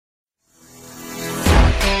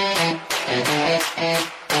Welcome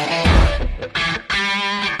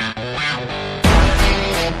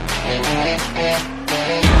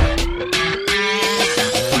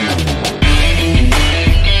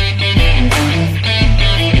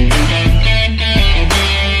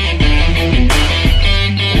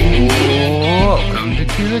to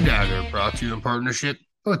Cue the Dagger, brought to you in partnership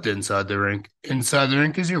with Inside the Rink. Inside the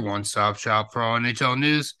Rink is your one-stop shop for all NHL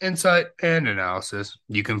news, insight, and analysis.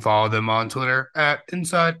 You can follow them on Twitter at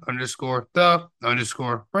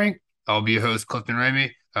inside_the_rink. I'll be your host, Clifton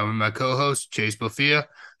Ramey. I'm with my co-host, Chase Bofia.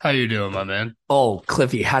 How you doing, my man? Oh,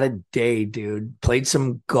 Cliffy, had a day, dude. Played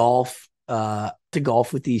some golf, to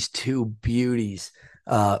golf with these two beauties.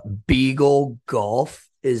 Beagle Golf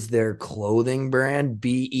is their clothing brand.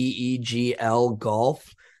 BEEGL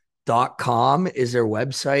golf.com is their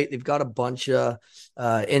website. They've got a bunch of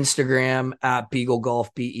Instagram at Beagle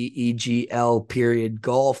Golf, BEEGL period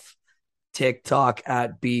golf, TikTok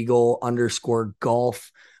at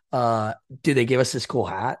Beagle_golf. Dude, they gave us this cool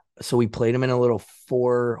hat. So we played them in a little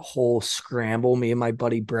 4-hole scramble, me and my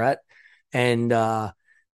buddy Brett. And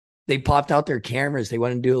they popped out their cameras. They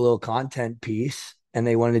wanted to do a little content piece and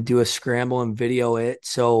they wanted to do a scramble and video it.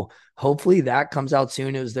 So hopefully that comes out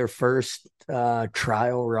soon. It was their first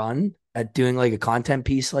trial run at doing like a content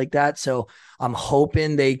piece like that. So I'm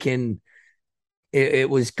hoping they can, it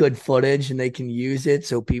was good footage and they can use it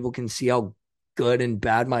so people can see how good and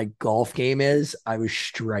bad my golf game is. I was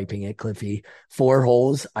striping it, Cliffy. 4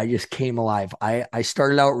 holes. I just came alive. I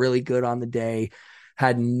started out really good on the day,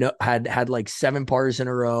 had like 7 pars in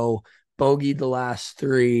a row, bogeyed the last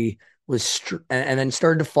 3, and then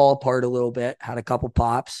started to fall apart a little bit, had a couple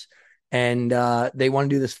pops, and they want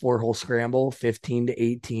to do this 4-hole scramble, 15 to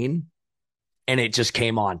 18, and it just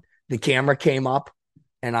came on. The camera came up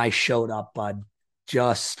and I showed up, bud.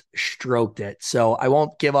 Just stroked it. So I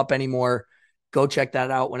won't give up anymore. Go check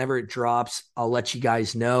that out whenever it drops. I'll let you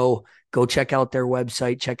guys know. Go check out their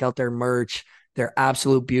website, check out their merch. They're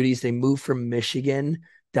absolute beauties. They moved from Michigan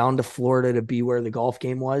down to Florida to be where the golf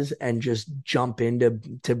game was and just jump into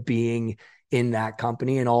being in that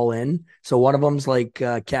company and all in. So one of them's like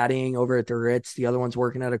caddying over at the Ritz. The other one's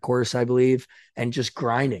working at a course, I believe, and just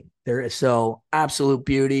grinding. They're so absolute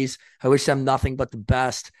beauties. I wish them nothing but the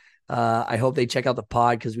best. I hope they check out the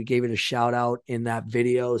pod because we gave it a shout out in that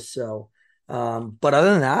video. So, but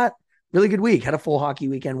other than that, really good week. Had a full hockey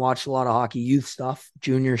weekend, watched a lot of hockey, youth stuff,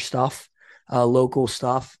 junior stuff, local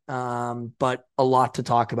stuff, but a lot to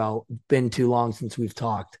talk about. Been too long since we've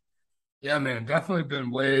talked. Yeah, man, definitely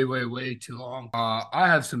been way, way, way too long. I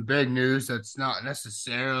have some big news that's not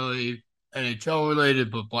necessarily NHL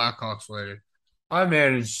related, but Blackhawks related. I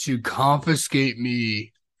managed to confiscate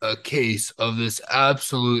me a case of this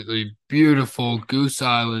absolutely beautiful Goose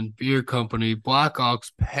Island Beer Company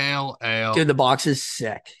Blackhawks Pale Ale. Dude, the box is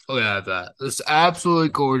sick. Oh yeah, that. This is absolutely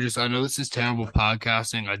gorgeous. I know this is terrible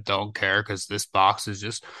podcasting. I don't care because this box is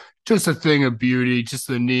just a thing of beauty. Just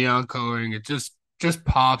the neon coloring. It just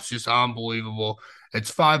pops, just unbelievable.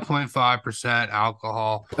 It's 5.5%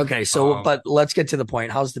 alcohol. Okay, so but let's get to the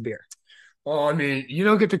point. How's the beer? Well, I mean, you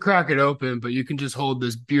don't get to crack it open, but you can just hold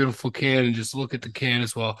this beautiful can and just look at the can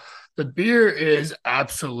as well. The beer is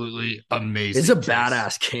absolutely amazing. It's a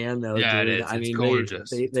badass can, though, yeah, dude. it is. I It's mean, gorgeous.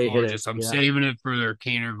 they It's hit it. gorgeous. I'm Yeah. saving it for their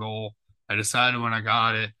Kaner goal. I decided when I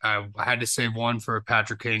got it, I had to save one for a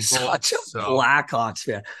Patrick Kane goal. Such a So Blackhawks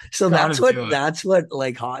fan. So gotta do it. that's what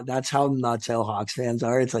like that's how nuts how Hawks fans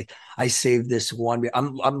are. It's like I saved this one beer.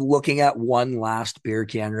 I'm looking at one last beer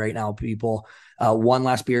can right now, people. One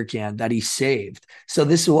last beer can that he saved. So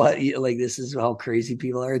this is what like this is how crazy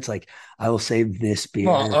people are. It's like I will save this beer.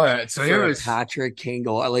 Well, all right. So here for was Patrick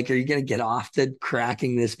Kingle. Like, are you gonna get off to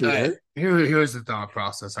cracking this beer? here's the thought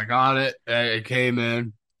process. I got it. It came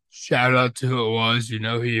in. Shout out to who it was. You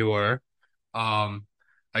know who you were. I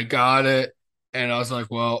got it, and I was like,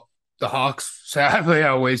 well, the Hawks. Sadly,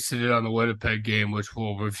 I wasted it on the Winnipeg game, which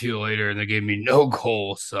we'll review later, and they gave me no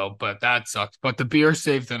goals. So, but that sucks. But the beer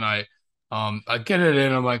saved the night. I get it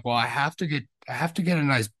in. I'm like, well, I have to get a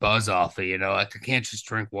nice buzz off it. You know, like I can't just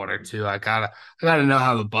drink one or two. I gotta know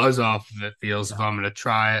how the buzz off of it feels if I'm gonna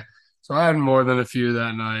try it. So I had more than a few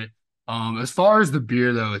that night. As far as the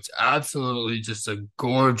beer though, it's absolutely just a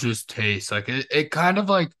gorgeous taste. Like it kind of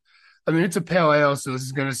like, I mean, it's a pale ale, so this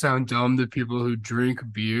is gonna sound dumb to people who drink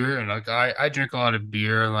beer. And like I drink a lot of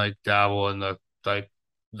beer and like dabble in the like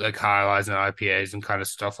highlights and IPAs and kind of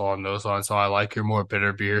stuff along those lines. So I like your more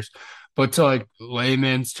bitter beers. But to like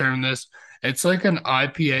layman's term this, it's like an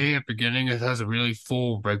IPA at the beginning. It has a really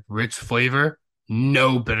full, like rich flavor.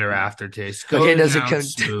 No bitter aftertaste. Okay, Goes down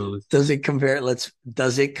smooth. does it compare?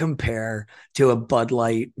 Does it compare to a Bud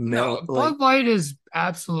Light No, middle? Like, Bud Light is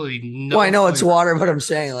absolutely well, I no know it's flavor water, but I'm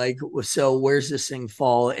saying comparison. like, so where's this thing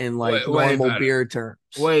fall in Way, like way normal better. beer terms?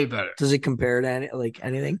 Way better. Does it compare to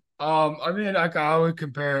anything? I mean, like I would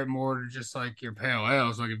compare it more to just like your pale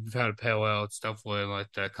ales. Like if you've had a pale ale, it's definitely like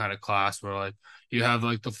that kind of class where like you have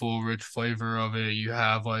like the full rich flavor of it. You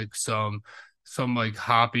have like some like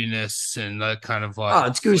hoppiness and that kind of like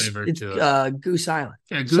Oh, flavor It's to it. Goose Island.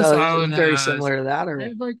 Yeah, So Goose is it Island very has similar to that, they or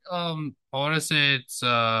have like I want to say it's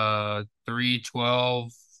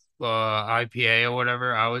 312 IPA or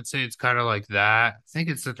whatever. I would say it's kind of like that. I think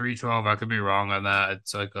it's the 312. I could be wrong on that.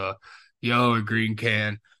 It's like a yellow or green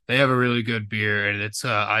can. They have a really good beer and it's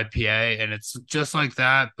IPA and it's just like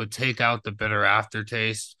that, but take out the bitter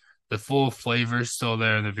aftertaste. The full flavor is still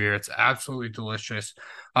there in the beer. It's absolutely delicious.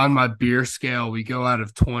 On my beer scale, we go out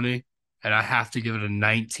of 20 and I have to give it a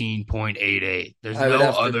 19.88. There's I would no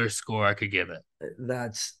have to. other score I could give it.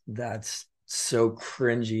 That's so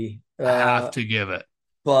cringy. I have to give it.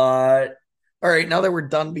 But all right, now that we're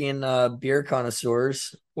done being beer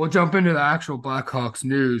connoisseurs, We'll jump into the actual Blackhawks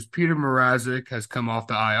news. Peter Mrazek has come off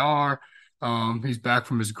the IR. He's back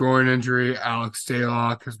from his groin injury. Alex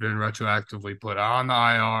Stalock has been retroactively put on the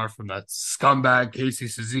IR from that scumbag Casey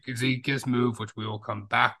Cizikas move, which we will come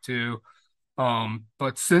back to.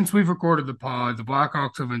 But since we've recorded the pod, the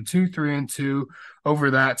Blackhawks have been 2-3-2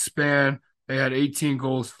 over that span. They had 18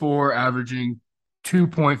 goals for, averaging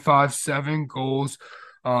 2.57 goals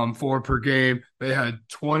for per game. They had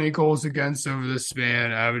 20 goals against over the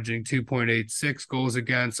span, averaging 2.86 goals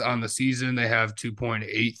against on the season. They have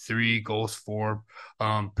 2.83 goals for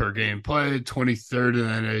per game played, 23rd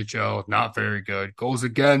in the NHL, not very good. Goals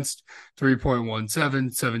against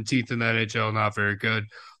 3.17, 17th in the NHL, not very good.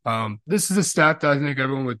 This is a stat that I think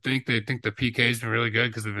everyone would think. They think the PK has been really good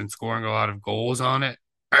because they've been scoring a lot of goals on it.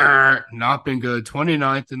 Not been good.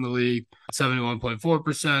 29th in the league,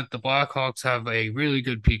 71.4%. The Blackhawks have a really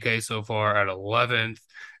good PK so far at 11th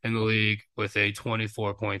in the league with a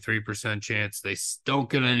 24.3% chance. They don't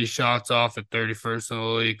get any shots off at 31st in the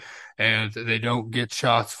league, and they don't get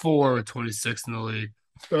shots for at 26th in the league.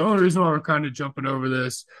 The only reason why we're kind of jumping over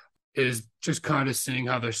this is just kind of seeing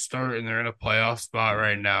how they're starting. They're in a playoff spot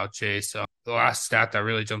right now, Chase. The last stat that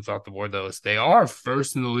really jumps off the board, though, is they are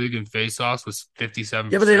first in the league in faceoffs with yeah, but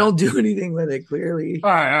they 57%. don't do anything with it. Clearly, All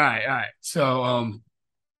right. So,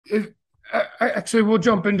 if actually, we'll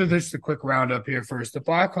jump into this a quick roundup here first. The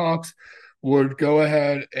Blackhawks would go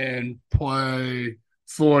ahead and play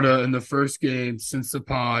Florida in the first game since the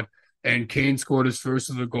pod, and Kane scored his first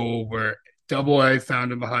of the goal where Double A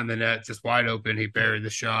found him behind the net, just wide open. He buried the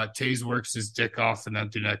shot. Toews works his dick off an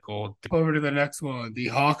empty net goal. Over to the next one. The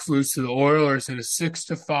Hawks lose to the Oilers in a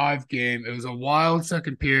 6-5 game. It was a wild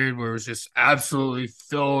second period where it was just absolutely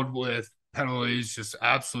filled with penalties, just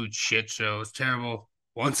absolute shit show. It was terrible.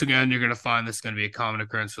 Once again, you're going to find this is going to be a common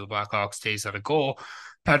occurrence for the Blackhawks. Toews had a goal.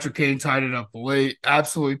 Patrick Kane tied it up late,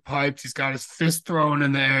 absolutely piped. He's got his fist thrown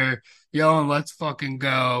in the air, yelling, "Let's fucking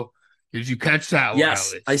go." Did you catch that one, at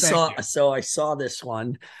yes, least? Thank you. I saw this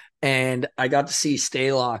one, and I got to see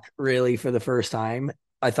Stalock really for the first time.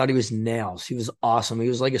 I thought he was nails. He was awesome. He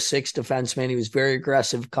was like a six defenseman. He was very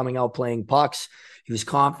aggressive coming out playing pucks. He was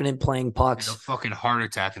confident playing He's a pucks. fucking heart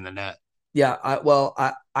attack in the net. Yeah,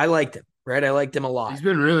 I liked him, right? I liked him a lot. He's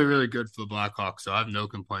been really, really good for the Blackhawks, so I have no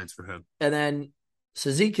complaints for him. And then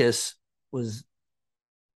Cizikas was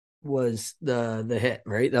the hit,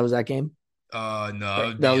 right? That was that game. No, it Right.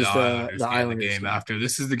 would That be the was Islanders the game, the Islanders game game. after.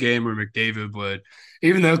 This is the game where McDavid would,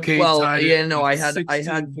 even though Kane Well, tied it yeah, no, with I had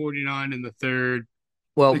 16:49 in the third,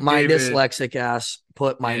 well, my McDavid, dyslexic ass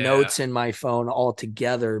put my yeah, notes in my phone all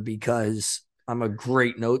together because I'm a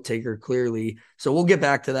great note taker, clearly. So we'll get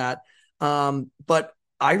back to that. But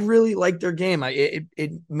I really liked their game.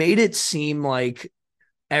 It made it seem like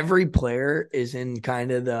every player is in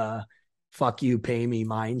kind of the fuck you, pay me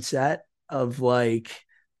mindset of like,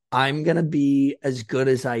 I'm going to be as good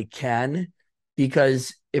as I can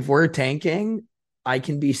because if we're tanking, I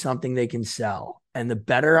can be something they can sell. And the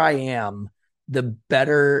better I am, the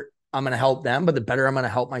better I'm going to help them, but the better I'm going to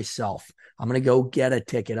help myself. I'm going to go get a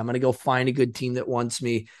ticket. I'm going to go find a good team that wants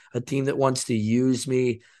me, a team that wants to use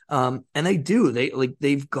me. And they do.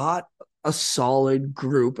 They've got a solid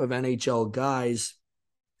group of NHL guys,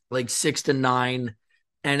 like 6 to 9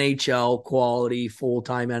 NHL quality full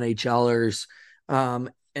time NHLers.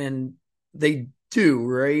 And they do,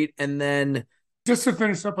 right? And then just to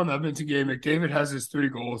finish up on the Edmonton game, McDavid has his 3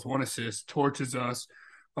 goals, 1 assist, torches us.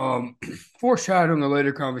 Um, Foreshadowing a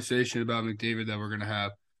later conversation about McDavid that we're gonna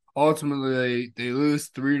have. Ultimately, they lose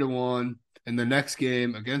 3-1. In the next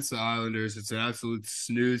game against the Islanders, it's an absolute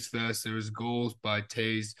snooze fest. There was goals by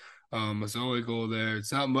Toews. Was the only goal there.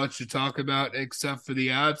 It's not much to talk about except for the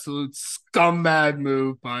absolute scumbag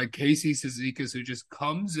move by Casey Cizikas, who just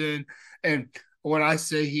comes in and when I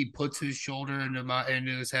say he puts his shoulder into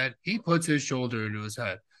his head, he puts his shoulder into his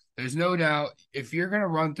head. There's no doubt if you're gonna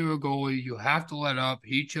run through a goalie, you have to let up.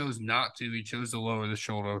 He chose not to. He chose to lower the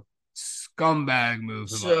shoulder. Scumbag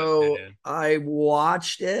move, in my So opinion. I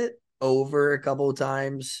watched it over a couple of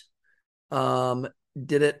times. Um,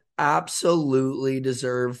 did it absolutely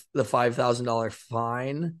deserve the $5,000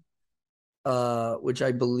 fine? Which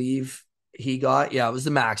I believe he got. Yeah, it was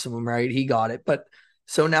the maximum, right? He got it. But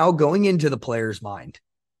so now going into the player's mind,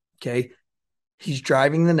 okay, he's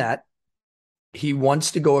driving the net. He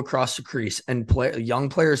wants to go across the crease and play young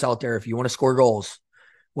players out there. If you want to score goals,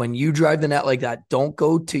 when you drive the net like that, don't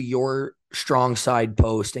go to your strong side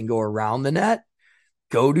post and go around the net.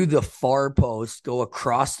 Go to the far post, go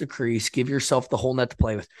across the crease, give yourself the whole net to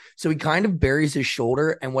play with. So he kind of buries his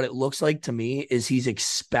shoulder. And what it looks like to me is he's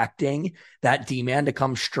expecting that D man to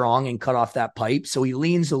come strong and cut off that pipe. So he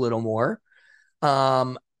leans a little more.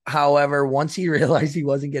 Um, However, once he realized he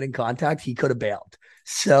wasn't getting contact, he could have bailed.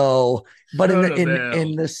 So, but in Should the have in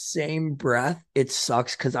bailed. the same breath, it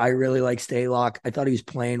sucks because I really like Staylock. I thought he was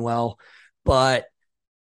playing well, but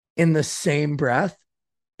in the same breath,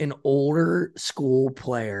 an older school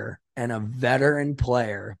player and a veteran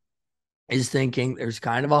player is thinking there's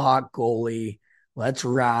kind of a hot goalie. Let's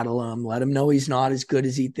rattle him. Let him know he's not as good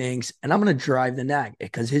as he thinks. And I'm going to drive the net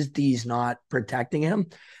because his D's not protecting him.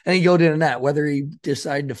 And he go to the net, whether he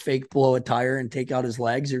decided to fake blow a tire and take out his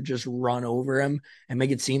legs or just run over him and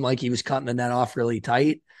make it seem like he was cutting the net off really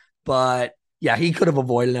tight. But yeah, he could have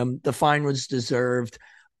avoided him. The fine was deserved.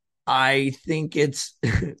 I think it's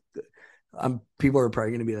people are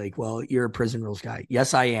probably going to be like, well, you're a prison rules guy.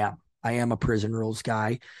 Yes, I am. I am a prison rules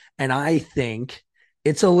guy. And I think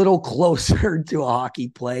it's a little closer to a hockey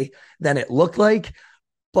play than it looked like,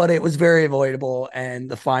 but it was very avoidable and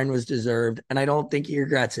the fine was deserved. And I don't think he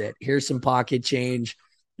regrets it. Here's some pocket change.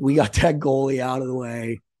 We got that goalie out of the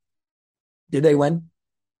way. Did they win?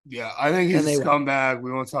 Yeah, I think And he's they a won. scumbag.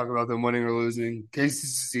 We won't talk about them winning or losing. Casey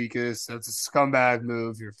Cizikas, that's a scumbag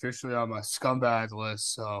move. You're officially on my scumbag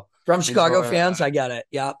list, so From Chicago enjoy fans, that. I get it.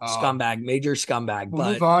 Yeah, scumbag, major scumbag. We'll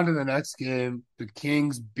move But on to the next game.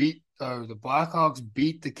 The Blackhawks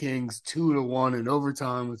beat the Kings 2-1 in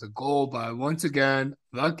overtime with a goal by once again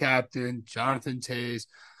the captain Jonathan Toews.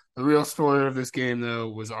 The real story of this game though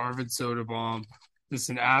was Arvid Soderblom. Just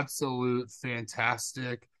an absolute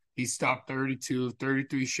fantastic. He stopped 32 of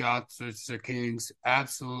 33 shots versus the Kings.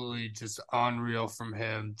 Absolutely just unreal from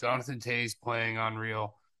him. Jonathan Toews playing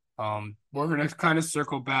unreal. We're gonna kind of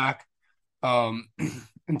circle back um,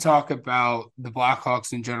 and talk about the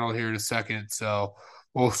Blackhawks in general here in a second. So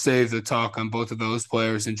we'll save the talk on both of those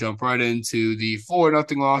players and jump right into the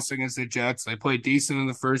 4-0 loss against the Jets. They played decent in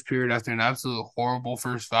the first period after an absolute horrible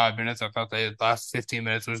first 5 minutes. I thought the last 15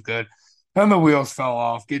 minutes was good. Then the wheels fell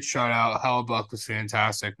off, get shut out. Hellebuck was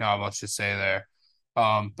fantastic. Not much to say there.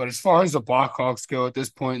 But as far as the Blackhawks go at this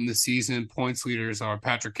point in the season, points leaders are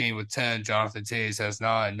Patrick Kane with 10, Jonathan Toews has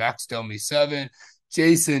 9, Max Domi 7,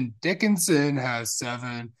 Jason Dickinson has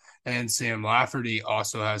 7, and Sam Lafferty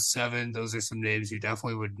also has 7. Those are some names you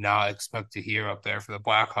definitely would not expect to hear up there for the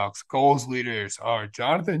Blackhawks. Goals leaders are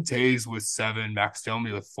Jonathan Toews with 7, Max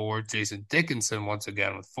Domi with 4, Jason Dickinson once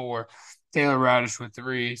again with 4, Taylor Radish with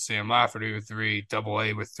 3, Sam Lafferty with 3, Double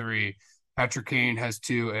A with 3. Patrick Kane has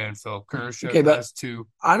 2, and Phil okay, Kurashev but has 2.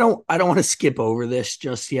 I don't want to skip over this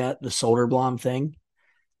just yet, the Soderblom thing.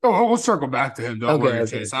 Oh, we'll circle back to him. Don't Okay, worry,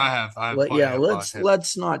 okay, Chase. okay. I have Let, plenty yeah, up on him.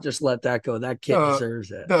 let's not just let that go. That kid The deserves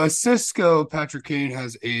it. the Cisco Patrick Kane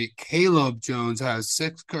has 8. Caleb Jones has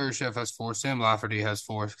 6. Kurashev has 4. Sam Lafferty has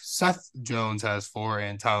 4. Seth Jones has 4,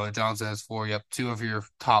 and Tyler Johnson has 4. Yep, 2 of your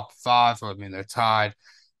top 5. Well, I mean, they're tied.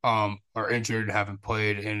 Are injured, haven't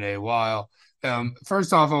played in a while.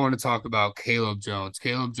 First off, I want to talk about Caleb Jones.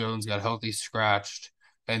 Caleb Jones got healthy scratched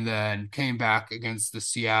and then came back against the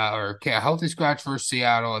Seattle or healthy scratch for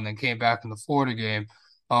Seattle and then came back in the Florida game.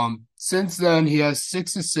 Since then, he has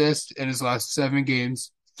 6 assists in his last 7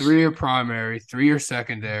 games. 3 are primary, 3 are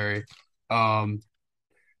secondary. Um,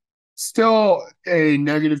 Still a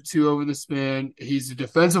 -2 over the span. He's a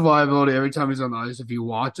defensive liability every time he's on the ice. If you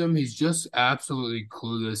watch him, he's just absolutely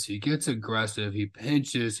clueless. He gets aggressive. He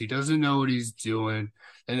pinches. He doesn't know what he's doing.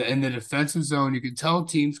 And in the defensive zone, you can tell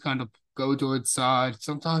teams kind of go to its side.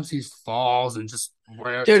 Sometimes he falls and just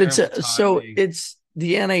rare, Dude, terrible so timing. it's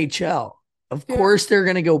the NHL. Of Yeah, course they're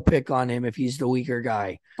gonna go pick on him if he's the weaker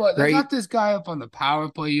guy, but they right? got this guy up on the power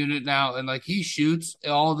play unit now, and like he shoots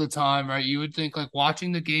all the time, right? You would think, like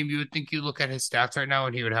watching the game, you would think you look at his stats right now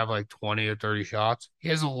and he would have like 20 or 30 shots. He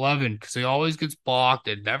has 11 because he always gets blocked.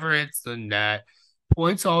 It never hits the net.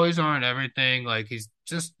 Points always aren't everything. Like he's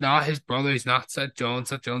just not his brother. He's not Seth Jones.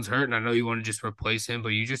 Seth Jones hurt, and I know you want to just replace him, but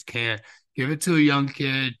you just can't. Give it to a young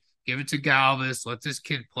kid. Give it to Galvis. Let this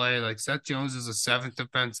kid play. Like Seth Jones is a seventh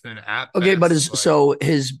defenseman at Okay, but best. his Like so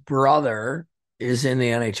his brother is in the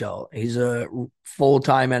NHL. He's a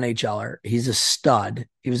full-time NHLer. He's a stud.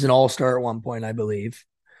 He was an all-star at one point, I believe.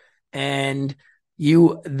 And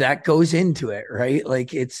you that goes into it, right?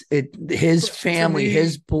 Like it his but to family,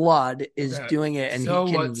 his me, blood is okay. doing it, and he So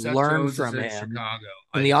can what? Seth learn Jones is from in him Chicago.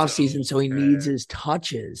 in I the offseason. don't So he needs care. his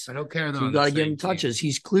touches. I don't care. They're So you on the got to give him same team. touches.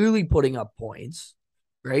 He's clearly putting up points,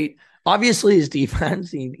 right? Obviously, his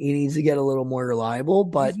defense, he needs to get a little more reliable,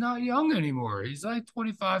 He's but not young anymore. He's like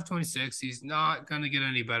 25, 26. He's not going to get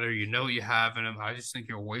any better. You know what you have in him. I just think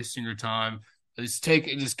you're wasting your time. Just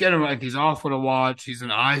get him like he's awful to watch. He's an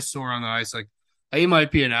eyesore on the ice. Like he might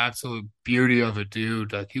be an absolute beauty of a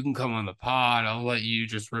dude. Like you can come on the pod. I'll let you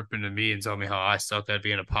just rip into me and tell me how I suck at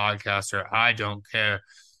being a podcaster. I don't care.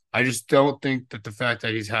 I just don't think that the fact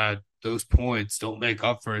that he's had those points don't make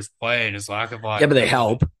up for his play and his lack of yeah, but they liability.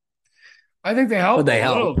 help. I think they But help a they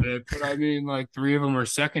little help. bit, but I mean, like three of them are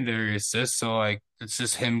secondary assists, so like it's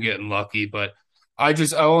just him getting lucky. But I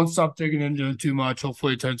won't stop digging into it too much.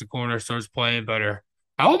 Hopefully, he turns the corner, starts playing better.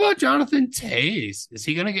 How about Jonathan Toews? Is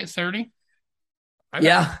he gonna get 30? I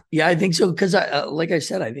got Yeah, I think so. Because like I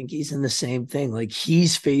said, I think he's in the same thing. Like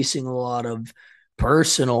he's facing a lot of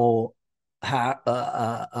personal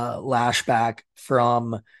lashback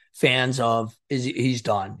from fans of is he's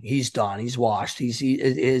done, he's washed,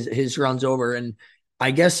 his run's over, and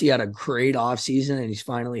I guess he had a great off season and he's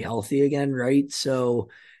finally healthy again, right? So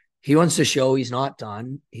he wants to show he's not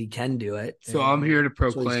done, he can do it, so I'm and here to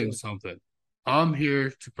that's what he's proclaim doing. something. I'm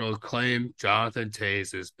here to proclaim Jonathan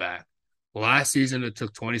Toews is back. Last season, it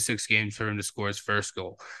took 26 games for him to score his first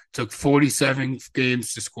goal. It took 47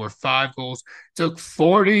 games to score 5 goals. It took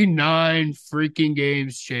 49 freaking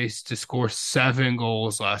games, Chase, to score 7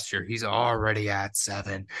 goals last year. He's already at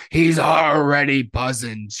 7. He's already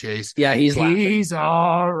buzzing, Chase. Yeah, he's laughing. He's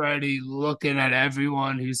already looking at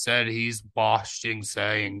everyone who said he's boshing,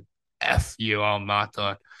 saying, F you, I'm not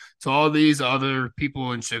done. To all these other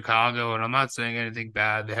people in Chicago, and I'm not saying anything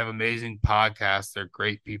bad. They have amazing podcasts. They're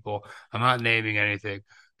great people. I'm not naming anything.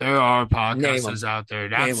 There are Name podcasters him, out there.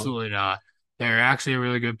 name him. Absolutely not. They're actually a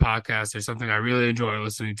really good podcast. There's something I really enjoy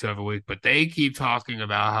listening to every week, but they keep talking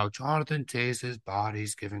about how Jonathan Tays'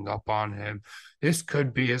 body's giving up on him. This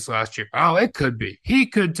could be his last year. Oh, it could be. He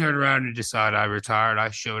could turn around and decide I retired.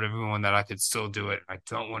 I showed everyone that I could still do it. I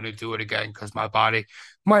don't want to do it again because my body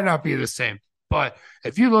might not be the same. But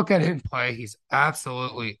if you look at him play, he's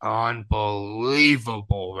absolutely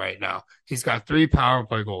unbelievable right now. He's got 3 power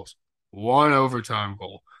play goals, 1 overtime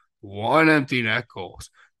goal, 1 empty net goals,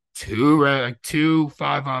 two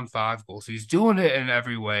 5-on-5 goals. He's doing it in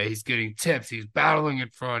every way. He's getting tips. He's battling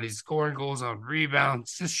in front. He's scoring goals on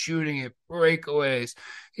rebounds, just shooting it, breakaways.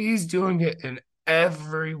 He's doing it in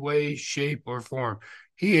every way, shape, or form.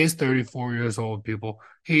 He is 34 years old, people.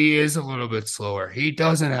 He is a little bit slower. He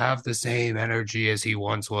doesn't have the same energy as he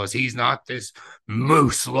once was. He's not this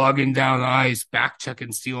moose lugging down the ice, back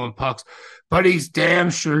checking, stealing pucks, but he's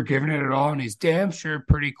damn sure giving it all, and he's damn sure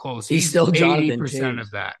pretty close. He's He's still Jonathan 80% Toews.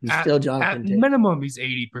 of that. He's At still at Jonathan Toews. minimum, he's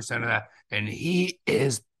 80% of that, and he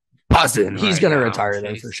is buzzing He's right going to now, retire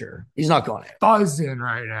there for Chase. sure. He's not going to Buzzing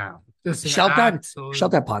right now. Just an shout absolute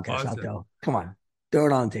that podcast out buzzing. though. Come on, throw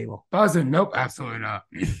it on the table. Buzzing. Nope, absolutely not.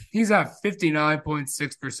 He's at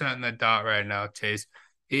 59.6% in the dot right now, Chase.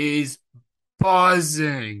 He's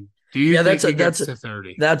buzzing. Do you Yeah, think he gets to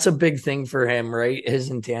 30? that's a big thing for him, right? His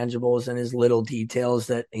intangibles and his little details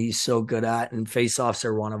that he's so good at, and face-offs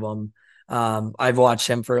are one of them. I've watched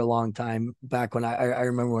him for a long time. Back when I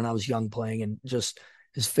remember when I was young playing, and just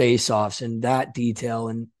his face-offs and that detail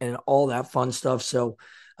and all that fun stuff. So,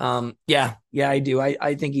 yeah, I do.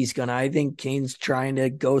 I think he's gonna. I think Kane's trying to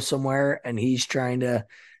go somewhere, and he's trying to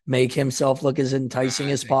make himself look as enticing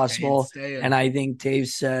I as think Kane's possible. And staying. I think Taves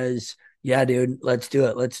says, yeah, dude, let's do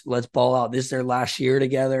it. Let's ball out. This is their last year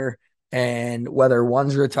together. And whether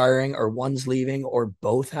one's retiring or one's leaving or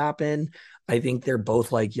both happen, I think they're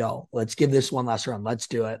both like, yo, let's give this one last run. Let's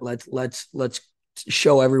do it. Let's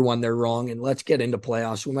show everyone they're wrong, and let's get into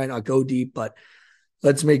playoffs. We might not go deep, but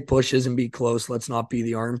let's make pushes and be close. Let's not be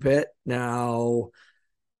the armpit. Now,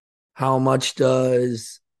 how much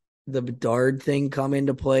does the Bedard thing come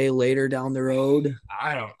into play later down the road?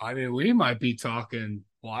 I mean, we might be talking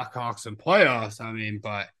Blackhawks and playoffs. I mean,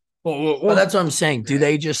 but But we'll that's what I'm saying. Do yeah.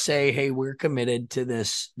 they just say, "Hey, we're committed to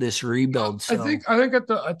this rebuild"? So I think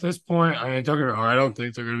at this point, I mean, don't get me wrong, I don't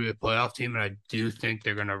think they're going to be a playoff team, and I do think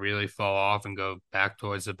they're going to really fall off and go back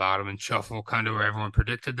towards the bottom and shuffle, kind of where everyone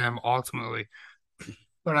predicted them ultimately.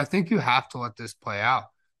 But I think you have to let this play out.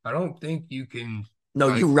 I don't think you can no,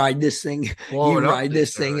 like you ride this thing. blow You it up ride this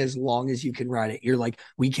this thing early. as long as you can ride it. You're like,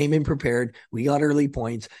 we came in prepared. We got early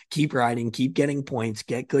points. Keep riding. Keep getting points.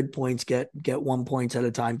 Get good points. Get 1 points at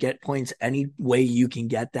a time. Get points any way you can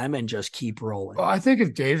get them, and just keep rolling. Well, I think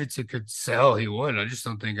if Davidson could sell, he would. I just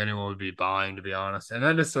don't think anyone would be buying, to be honest. And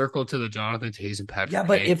then to circle to the Jonathan Toews and Yeah, Patrick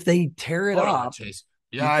but Kane. if they tear it Hold on, up, Chase.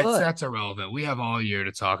 you Yeah, it's could. that's irrelevant. We have all year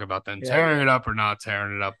to talk about them Yeah, tearing it up or not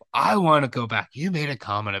tearing it up. I want to go back. You made a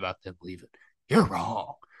comment about them leaving. You're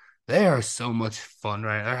wrong. They are so much fun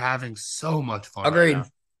right. They're having so much fun right agreed. now.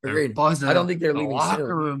 They're Agreed. I don't buzzing. think they're The leaving locker soon.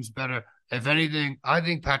 room's better. If anything, I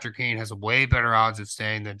think Patrick Kane has way better odds of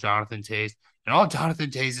staying than Jonathan Toews. And all Jonathan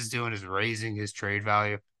Toews is doing is raising his trade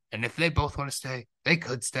value. And if they both want to stay, they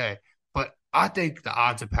could stay. But I think the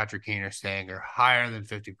odds of Patrick Kane are staying are higher than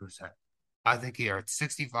 50%. I think he are at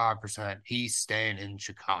 65%. He's staying in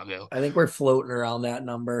Chicago. I think we're floating around that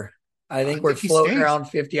number. I I think we're think he floating stays. around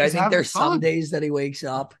 50. I He's think having there's some fun. days that he wakes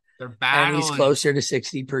up They're and he's battling. closer to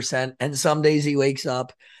 60%, and some days he wakes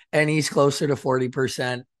up and he's closer to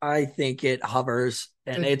 40%. I think it hovers,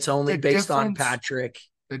 and The it's only the based on difference Patrick.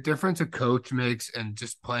 the difference a coach makes and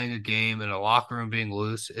just playing a game in a locker room being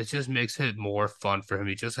loose, it just makes it more fun for him.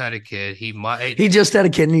 He just had a kid. He might He just had a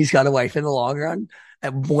kid and he's got a wife in the long run.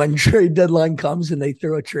 And when trade deadline comes and they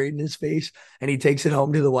throw a trade in his face and he takes it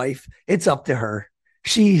home to the wife, it's up to her.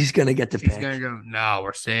 She's going to get to He's gonna pick. go, no,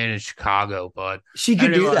 we're staying in Chicago, bud. She could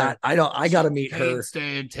do Anyway, that. I don't, I got to meet Kane her.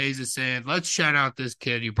 staying, Taze is saying, let's shout out this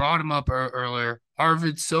kid. You brought him up earlier.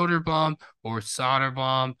 Arvid Soderblom or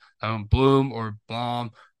Soderblom, Bloom or Blom.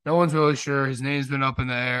 No one's really sure. His name's been up in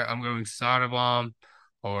the air. I'm going Soderblom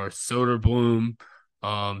or Soderbloom.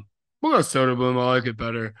 We'll go Soderbloom. I like it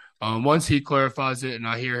better. Once he clarifies it and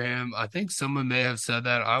I hear him, I think someone may have said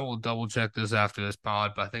that. I will double check this after this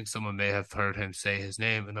pod, but I think someone may have heard him say his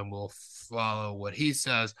name, and then we'll follow what he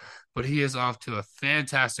says. But he is off to a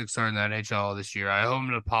fantastic start in the NHL this year. I owe him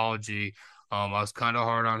an apology. I was kind of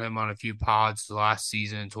hard on him on a few pods last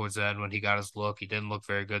season towards the end when he got his look. He didn't look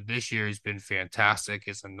very good. This year, he's been fantastic.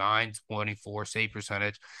 It's a 924 save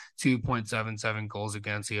percentage, 2.77 goals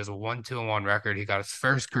against. He has a 1-2-1 record. He got his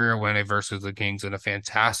first career win versus the Kings in a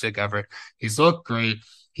fantastic effort. He's looked great.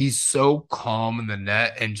 He's so calm in the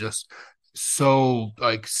net and just so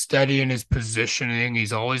like steady in his positioning.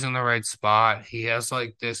 He's always in the right spot. He has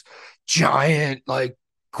like this giant like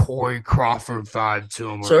Corey Crawford vibe to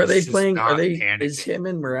him where So are he's they just playing? Are not they? Is panicking. him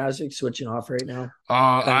and Mrazek switching off right now?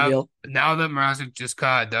 Done I deal. now that Mrazek just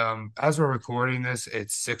got as we're recording this,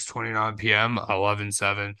 it's 6:29 p.m.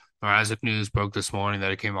 11:07. Mrazek news broke this morning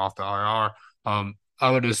that it came off the IR. I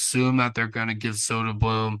would assume that they're gonna give Soda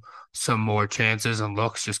Bloom some more chances and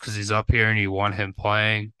looks just because he's up here and you want him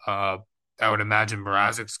playing. I would imagine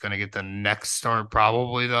Mrazek's gonna get the next start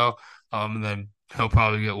probably though. And then he'll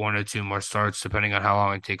probably get one or two more starts depending on how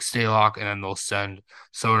long it takes Staylock, and then they'll send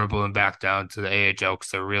Soderblom back down to the AHL because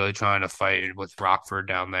they're really trying to fight with Rockford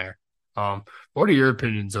down there. What are your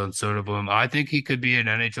opinions on Soderblom? I think he could be an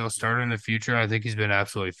NHL starter in the future. I think he's been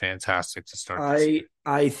absolutely fantastic to start this year.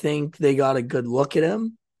 I think they got a good look at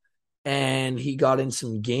him, and he got in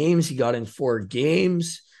some games. He got in 4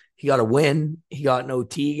 games. He got a win. He got an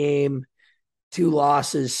OT game. 2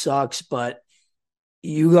 losses sucks, but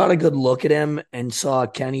you got a good look at him and saw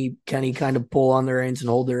Kenny kind of pull on the reins and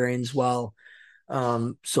hold the reins well.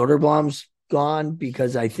 Soderblom's gone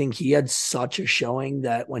because I think he had such a showing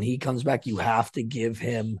that when he comes back, you have to give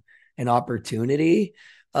him an opportunity.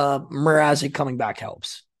 Mrazek coming back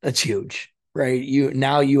helps. That's huge, right?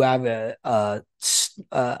 You have a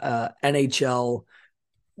NHL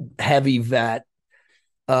heavy vet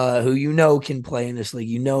who can play in this league.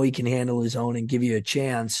 He can handle his own and give you a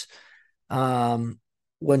chance.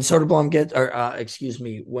 When Soderblom gets, or excuse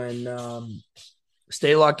me, when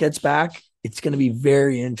Staylock gets back, it's going to be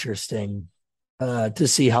very interesting to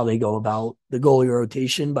see how they go about the goalie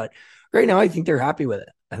rotation. But right now, I think they're happy with it.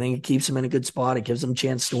 I think it keeps them in a good spot. It gives them a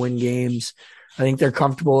chance to win games. I think they're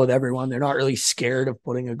comfortable with everyone. They're not really scared of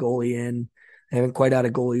putting a goalie in. They haven't quite had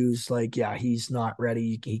a goalie who's like, yeah, he's not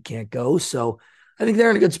ready. He can't go. So I think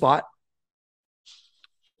they're in a good spot.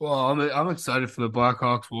 Well, I'm excited for the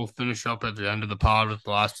Blackhawks. We'll finish up at the end of the pod with the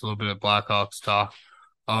last little bit of Blackhawks talk.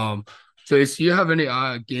 Um, Chase, do you have any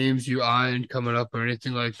games you eyeing coming up or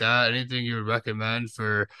anything like that? Anything you would recommend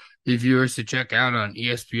for the viewers to check out on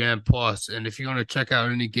ESPN Plus? And if you want to check out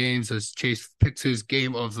any games as Chase picks his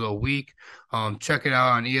game of the week, check it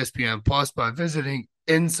out on ESPN Plus by visiting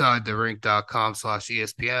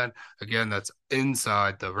insidetherink.com/ESPN. Again, that's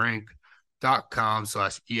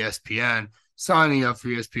insidetherink.com/ESPN. Signing up for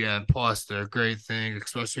ESPN Plus, they're a great thing,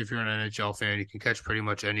 especially if you're an NHL fan. You can catch pretty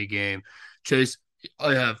much any game. Chase,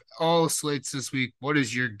 I have all slates this week. What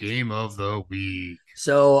is your game of the week?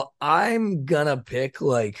 So I'm gonna pick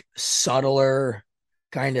like subtler,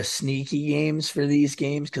 kind of sneaky games for these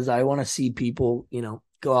games because I want to see people,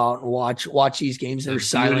 go out and watch these games. The They're beauty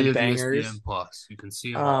silent of ESPN bangers. Plus. You can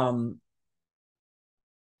see them all. Um,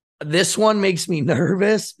 this one makes me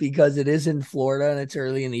nervous because it is in Florida and it's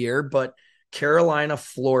early in the year, but Carolina,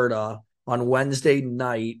 Florida on Wednesday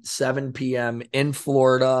night, 7 p.m. in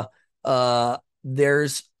Florida.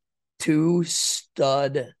 There's two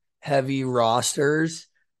stud heavy rosters.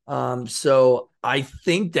 So I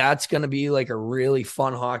think that's going to be like a really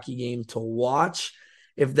fun hockey game to watch.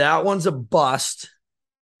 If that one's a bust,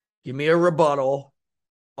 give me a rebuttal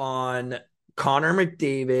on Connor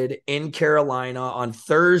McDavid in Carolina on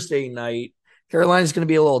Thursday night. Carolina's going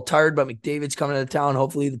to be a little tired, but McDavid's coming to town.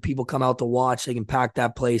 Hopefully, the people come out to watch. They can pack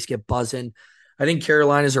that place, get buzzing. I think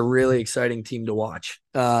Carolina's a really exciting team to watch.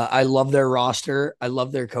 I love their roster. I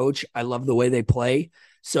love their coach. I love the way they play.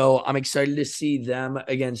 So I'm excited to see them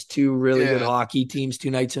against two really good Yeah, hockey teams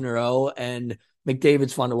 2 nights in a row. And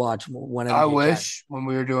McDavid's fun to watch whenever I you can. wish when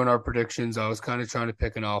we were doing our predictions, I was kind of trying to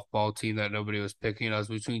pick an off-ball team that nobody was picking. I was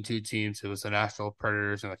between two teams. It was the Nashville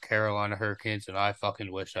Predators and the Carolina Hurricanes, and I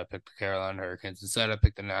fucking wish I picked the Carolina Hurricanes. Instead, I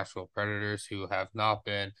picked the Nashville Predators, who have not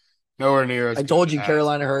been nowhere near as I good told you as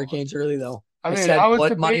Carolina Carolina. Hurricanes early though. I I mean, I said was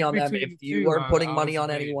put money debating on them. between If the you two. are putting I money was on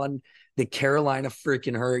debating. anyone, the Carolina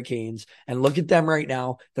freaking Hurricanes, and look at them right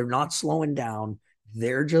now. They're not slowing down.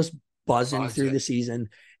 They're just buzzing through Budget. the season.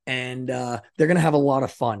 And they're going to have a lot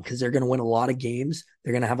of fun because they're going to win a lot of games.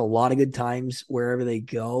 They're going to have a lot of good times wherever they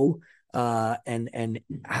go, and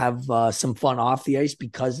have some fun off the ice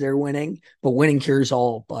because they're winning. But winning cures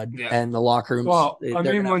all, bud. Yeah. And the locker rooms, Well, they're I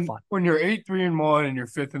going mean, to have fun. when you're 8-3-1 and you're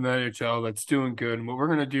fifth in the NHL, that's doing good. And what we're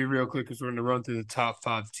gonna do real quick is we're gonna run through the top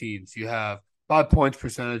five teams. You have 5 points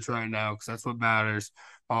percentage right now because that's what matters.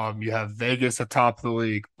 You have Vegas atop the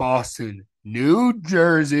league, Boston, New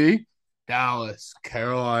Jersey, Dallas,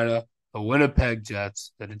 Carolina, the Winnipeg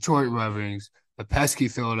Jets, the Detroit Red Wings, the pesky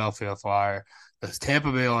Philadelphia Flyers, the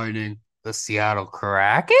Tampa Bay Lightning, the Seattle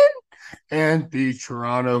Kraken, and the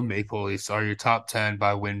Toronto Maple Leafs are your top 10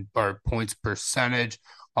 by win or points percentage.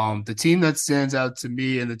 The team that stands out to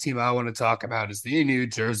me and the team I want to talk about is the New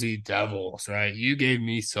Jersey Devils, right? You gave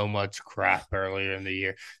me so much crap earlier in the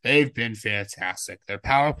year. They've been fantastic. Their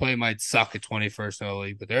power play might suck at 21st in the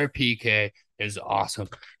league, but their PK is awesome.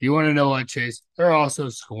 You want to know what, Chase? They're also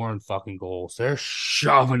scoring fucking goals. They're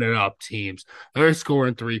shoving it up teams. They're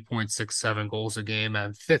scoring 3.67 goals a game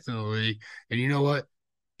and fifth in the league. And you know what?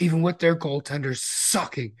 Even with their goaltenders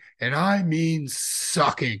sucking, and I mean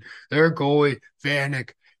sucking. Their goalie,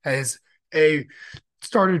 Vanek, has a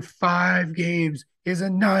started 5 games, is a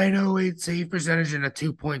 908 save percentage and a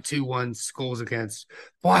 2.21 goals against.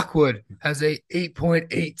 Blackwood has a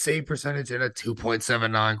 8.8 save percentage and a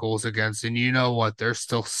 2.79 goals against. And you know what? They're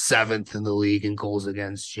still seventh in the league in goals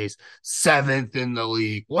against, Chase. Seventh in the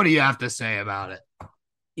league. What do you have to say about it?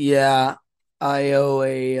 Yeah, I owe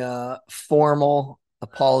a formal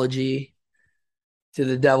apology to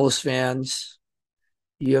the Devils fans.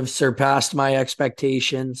 You have surpassed my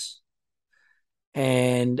expectations,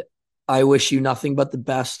 and I wish you nothing but the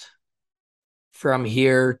best from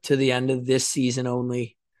here to the end of this season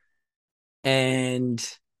only. And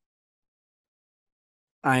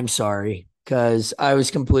I'm sorry because I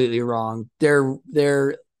was completely wrong.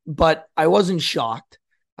 But I wasn't shocked.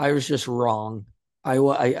 I was just wrong.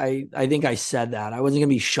 I think I said that I wasn't gonna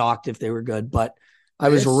be shocked if they were good, but I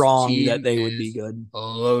was This wrong that team they would be is good.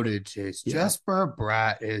 loaded, Chase. Yeah, Jesper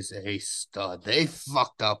Bratt is a stud. They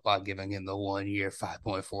fucked up by giving him the 1 year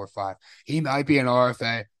 5.45. He might be an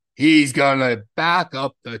RFA. He's gonna back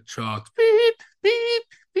up the trucks. Beep, beep,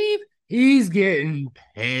 beep. He's getting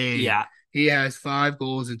paid. yeah, He has 5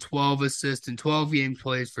 goals and 12 assists in 12 games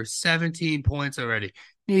played for 17 points already.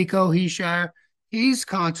 Nico Heischer, his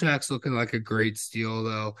contract's looking like a great steal,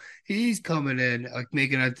 though. He's coming in, like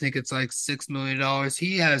making, I think it's like $6 million.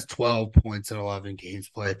 He has 12 points in 11 games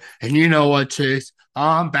played. And you know what, Chase?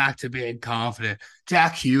 I'm back to being confident.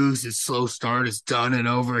 Jack Hughes, his slow start is done and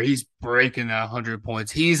over. He's breaking that 100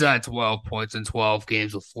 points. He's at 12 points in 12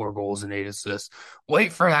 games with 4 goals and 8 assists.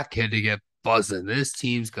 Wait for that kid to get buzzing. This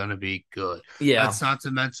team's gonna be good. Yeah. That's not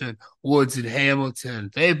to mention Woods and Hamilton.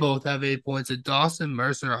 They both have 8 points. And Dawson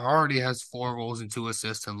Mercer already has 4 goals and 2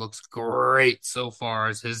 assists and looks great so far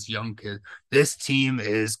as his young kid. This team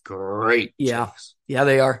is great, Yeah. Chase. Yeah,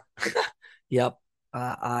 they are. Yep.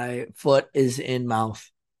 I foot is in mouth.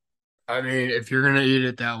 I mean, if you're gonna eat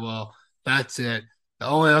it that well, that's it. The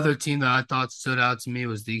only other team that I thought stood out to me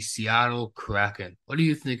was the Seattle Kraken. What do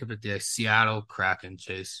you think of it, the Seattle Kraken,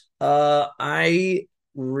 Chase? I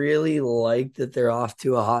really like that they're off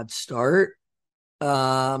to a hot start.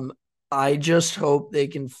 Um, I just hope they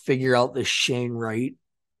can figure out the Shane Wright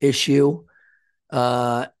issue.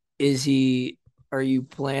 Uh, is he, are you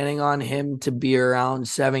planning on him to be around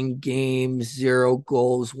 7 games, 0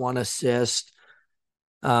 goals, 1 assist?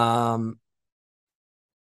 Um,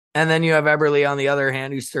 and then you have Eberle on the other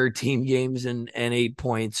hand, who's 13 games and 8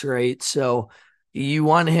 points, right? So you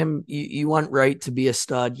want him, you want Wright to be a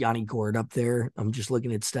stud. Yanni Gord up there. I'm just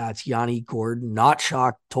looking at stats. Yanni Gord, not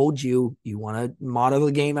shocked. Told you, you want to model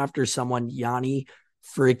the game after someone. Yanni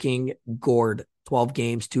freaking Gord, 12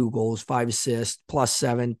 games, 2 goals, 5 assists,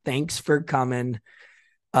 +7. Thanks for coming.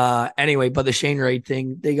 Anyway, but the Shane Wright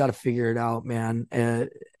thing, they got to figure it out, man.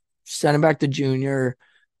 Send him back to junior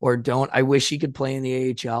or don't. I wish he could play in the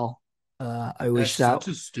AHL. I wish That's that.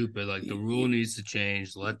 such a stupid, like the rule needs to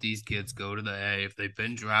change. Let these kids go to the A. If they've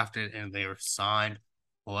been drafted and they are signed,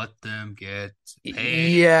 let them get paid and go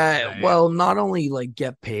to Yeah, the A. well, not only like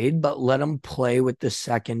get paid, but let them play with the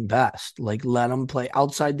second best. Like let them play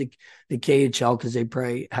outside the KHL because they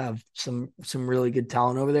probably have some really good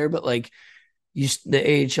talent over there. But like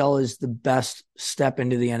the AHL is the best step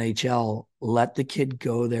into the NHL. Let the kid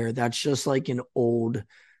go there. That's just like an old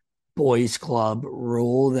boys club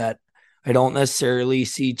rule that I don't necessarily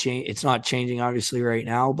see change. It's not changing obviously right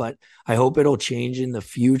now, but I hope it'll change in the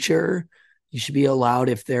future. You should be allowed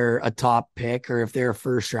if they're a top pick or if they're a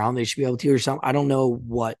first round, they should be able to or something. I don't know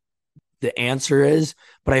what the answer is,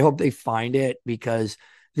 but I hope they find it because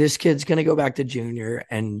this kid's going to go back to junior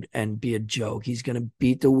and be a joke. He's going to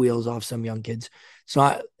beat the wheels off some young kids. It's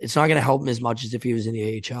not going to help him as much as if he was in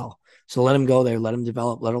the AHL. So let him go there, let him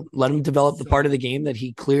develop, let him develop the part of So, the game that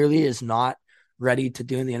he clearly is not ready to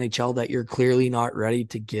do in the NHL that you're clearly not ready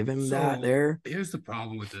to give him that so there. here's the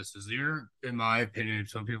problem with this: is you're, in my opinion,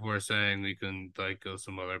 some people are saying we can like go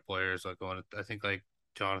some other players like on. I think like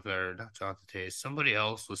Jonathan or not Jonathan Toews. Somebody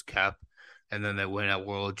else was kept, and then they went at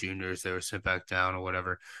World Juniors. They were sent back down or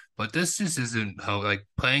whatever. But this just isn't how like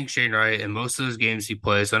playing Shane Wright in most of those games he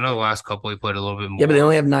plays. I know the last couple he played a little bit Yeah, but they more.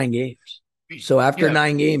 only have 9 games. So after Yeah,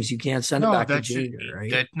 9 games, you can't send it no, back to that should junior,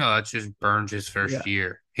 right? that no, that just burns his Yeah. first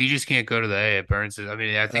year. He just can't go to the A. It burns it. I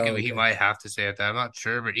mean, I think Oh, he okay. might have to say it that. I'm not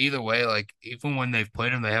sure, but either way, like even when they've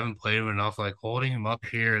played him, they haven't played him enough. Like holding him up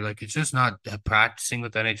here, like it's just not practicing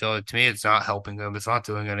with NHL. Like, to me, it's not helping him. It's not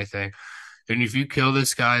doing anything. And if you kill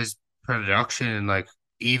this guy's production and like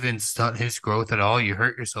even stunt his growth at all, you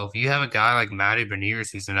hurt yourself. You have a guy like Matty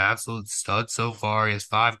Beniers, he's an absolute stud so far. He has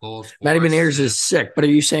 5 goals, Matty four Beniers is assists. sick, but are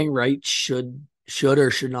you saying Wright should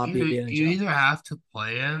or should not be at You the you NHL? either have to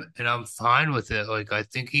play him, and I'm fine with it. Like I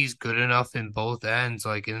think he's good enough in both ends.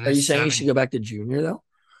 Like in Are you this saying he should seven, go back to junior though?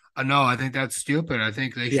 no, I think that's stupid. I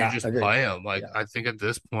think they should Yeah, just agreed. play him. Like Yeah. I think at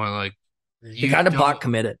this point, like He you kind of bot don't.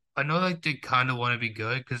 committed. I know like they kind of want to be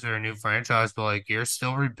good because they're a new franchise, but like you're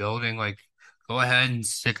still rebuilding. Like go ahead and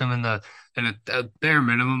stick him in a bare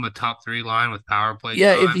minimum a top three line with power play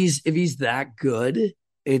Yeah, time. if he's that good,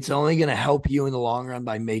 it's only going to help you in the long run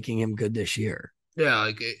by making him good this year. Yeah,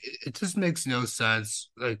 like it just makes no sense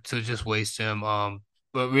like to just waste him.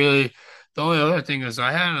 But really, the only other thing is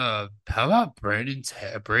I had a how about Braden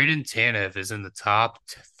Tanev is in the top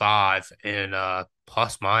 5 in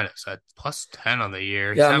plus minus at +10 on the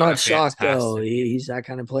year. He's Yeah, I'm having not a shocked though. fantastic, He's that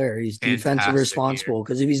kind of player. He's defensive fantastic year. responsible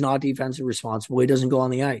because if he's not defensive responsible, he doesn't go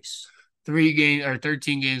on the ice.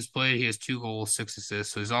 13 games played. He has 2 goals, 6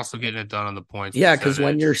 assists. So he's also getting it done on the points Yeah, because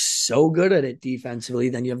when you're percentage. so good at it defensively,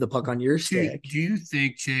 then you have the puck on your stick. Do you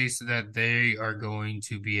think, Chase, that they are going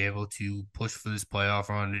to be able to push for this playoff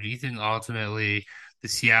run? Or do you think ultimately the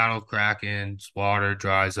Seattle Kraken's water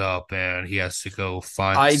dries up and he has to go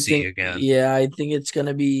find the I sea think, again? yeah, I think it's going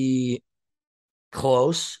to be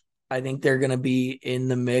close. I think they're going to be in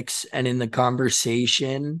the mix and in the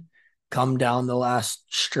conversation come down the last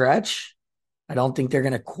stretch. I don't think they're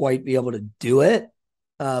going to quite be able to do it.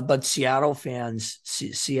 But Seattle fans,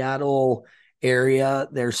 Seattle area,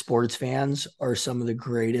 their sports fans are some of the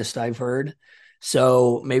greatest I've heard.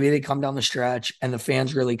 So maybe they come down the stretch and the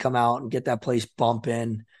fans really come out and get that place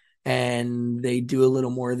bumping and they do a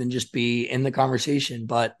little more than just be in the conversation.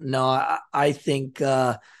 But no, I think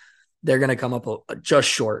they're going to come up just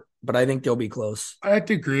short. but I think they'll be close. I have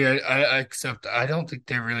to agree. I accept. I don't think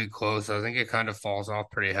they're really close. I think it kind of falls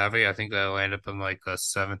off pretty heavy. I think they'll end up in like a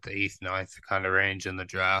seventh, eighth, ninth kind of range in the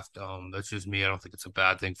draft. That's just me. I don't think it's a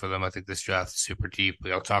bad thing for them. I think this draft is super deep.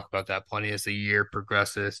 We'll talk about that plenty as the year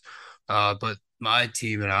progresses. But my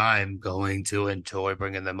team and I am going to enjoy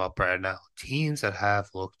bringing them up right now. Teams that have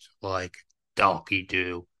looked like donkey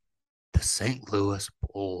do. The St. Louis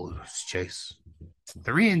Blues, Chase.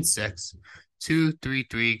 3-6,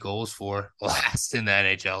 2-3-3 goals for last in the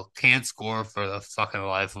NHL. Can't score for the fucking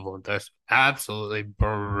life of them. That's absolutely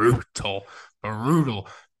brutal, brutal.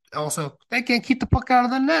 Also, they can't keep the puck out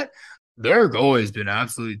of the net. Their goalie's been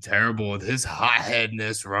absolutely terrible with his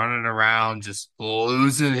hotheadness, running around, just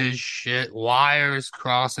losing his shit. Wires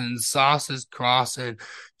crossing, sauces crossing,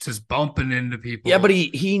 just bumping into Yeah, but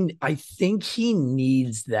people. I think he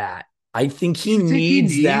needs that. I think he You think he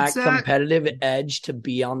needs needs that that? competitive edge to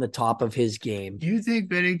be on the top of his game. You think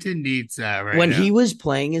Bennington needs that right When now? he was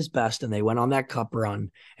playing his best and they went on that cup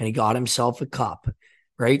run and he got himself a cup,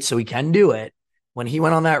 right? So he can do it. When he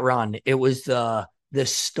went on that run, it was the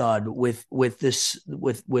stud with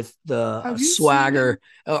the Have you seen him? swagger.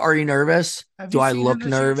 Are you nervous? Have Do you I seen him look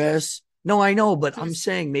this year, Chase? nervous? No, I know, but I'm Just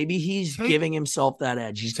saying maybe he's take giving himself that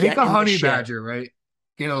edge. He's take getting a in the honey shit. badger, right?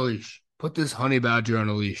 Get a leash. Put this honey badger on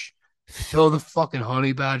a leash. Fill the fucking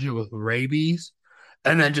honey badger with rabies,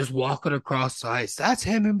 and then just walk it across the ice. That's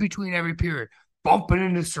him in between every period, bumping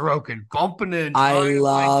into Sorokin, bumping in, I trying to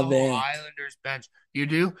fight the love whole it. Islanders bench. You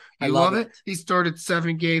do? I You love love it. it? He started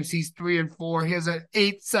 7 games. He's 3-4. He has an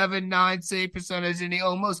 8.79 save percentage, and he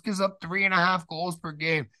almost gives up 3.5 goals per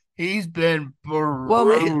game. He's been Well,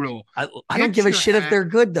 brutal. I don't Get give a your shit if they're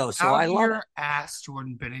good though, so out I of love it. your ass,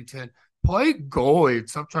 Jordan Bennington. Play goalie.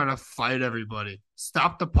 Stop trying to fight everybody.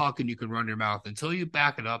 Stop the puck and you can run your mouth. Until you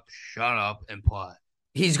back it up, shut up and play.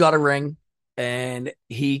 He's got a ring and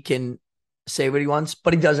he can say what he wants,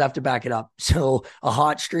 but he does have to back it up. So a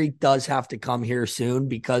hot streak does have to come here soon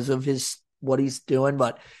because of his what he's doing.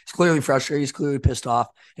 But he's clearly frustrated. He's clearly pissed off,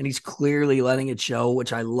 and he's clearly letting it show,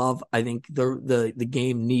 which I love. I think the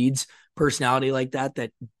game needs personality like that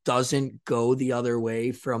that doesn't go the other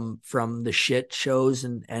way from the shit shows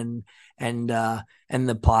and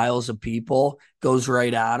the piles of people goes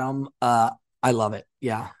right at him. I love it.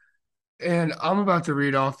 Yeah. And I'm about to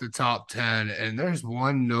read off the top 10, and there's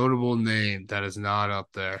one notable name that is not up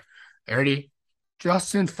there. Ready?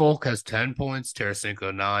 Justin Folk has 10 points,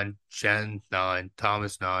 Tarasenko 9, Jen 9,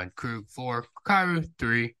 Thomas 9, Krug 4, Kyrou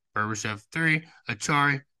 3, Berbishev 3,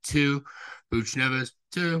 Achari 2, Buchneves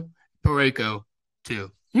 2, Pareko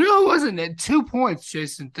 2. You know, it wasn't it? 2 points,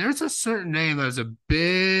 Jason. There's a certain name that is a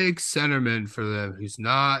big centerman for them who's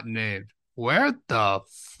not named. Where the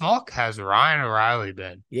fuck has Ryan O'Reilly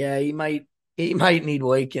been? Yeah, he might need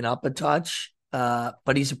waking up a touch.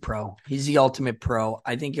 But he's a pro. He's the ultimate pro.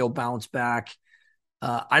 I think he'll bounce back.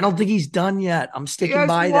 I don't think he's done yet. I'm He sticking has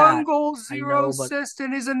by one that. goal, I zero know, but assist,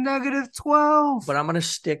 and he's a negative 12. but I'm gonna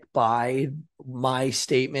stick by my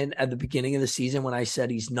statement at the beginning of the season when I said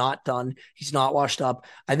he's not done. He's not washed up.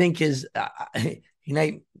 I think the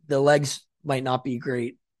legs might not be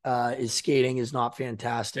great. His skating is not Hey,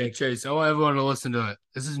 fantastic. Chase, I want everyone to listen to it.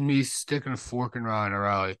 This is me sticking a fork in Ryan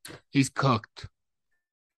O'Reilly. He's cooked.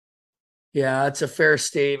 Yeah, it's a fair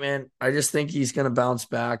statement. I just think he's going to bounce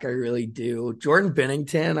back. I really do. Jordan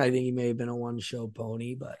Bennington, I think he may have been a one-show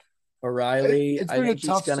pony, but O'Reilly, It's I been a think he's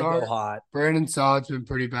tough going to go start. hot. Brandon Saad's been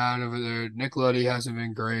pretty bad over there. Nick Luddy hasn't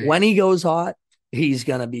been great. When he goes hot, he's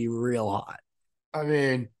going to be real hot. I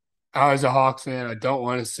mean, as a Hawks fan, I don't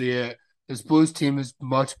want to see it. This Blues team is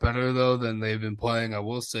much better though than they've been playing. I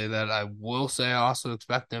will say that. I will say I also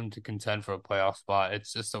expect them to contend for a playoff spot.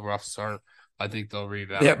 It's just a rough start. I think they'll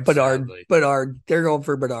Yeah, rebound, Bedard, sadly. Bedard, they're going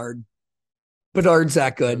for Bedard. Bedard's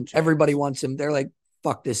that No good. Everybody chance. wants him. They're like,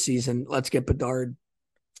 fuck this season. Let's get Bedard.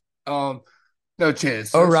 Um, no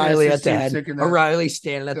chance. No chance O'Reilly this at the team's head. taking that O'Reilly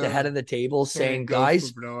standing at the head uh of the table saying saying, go for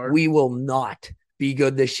guys, Bernard. we will not be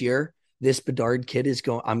good this year. This Bedard kid is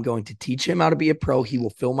going, I'm going to teach him how to be a pro. He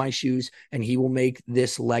will fill my shoes and he will make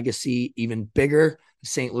this legacy even bigger. The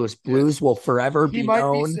St. Louis Yeah. Blues will forever He be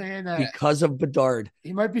might be known saying that because of Bedard.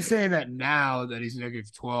 he might be saying that now that he's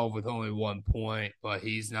negative 12 with only 1 point, but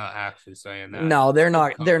he's not actually saying that. No, they're For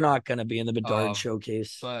not. They're cover. not going to be in the Bedard Um,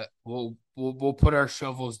 showcase. but we'll put our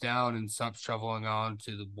shovels down and stop shoveling on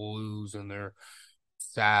to the Blues and their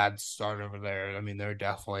sad start over there. I mean, they're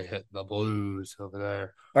definitely hitting the Blues over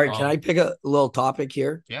there. All right, can I pick a little topic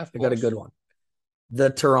here? Yeah, of I got a course. good one. The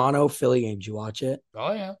Toronto Philly game. Did you watch it?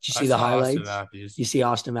 Oh yeah, Did you I see the saw Austin highlights? Matthews. You see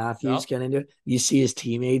Austin Matthews Yep. get into it. You see his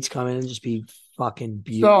teammates come in and just be fucking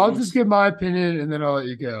So I'll just beauties. give my opinion and then I'll let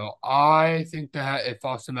you go. I think that if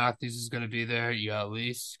Austin Matthews is going to be there, you at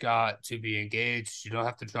least got to be engaged. You don't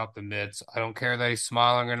have to drop the mids. I don't care that he's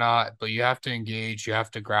smiling or not, but you have to engage. You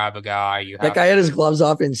have to grab a guy. You That have guy had his to. gloves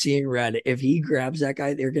off and seeing red. If he grabs that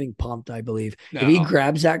guy, they're getting pumped, I believe. If he No.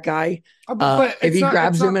 grabs that guy, But if he it's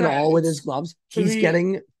grabs him not at that. all with his It's gloves, to he's me.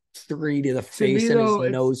 getting three to the To me face and his though,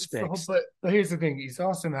 nose it's the whole, fixed. but here's the thing: he's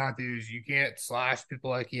Austin Matthews. You can't slash people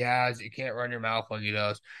like he has. You can't run your mouth like he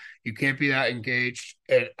does. You can't be that engaged.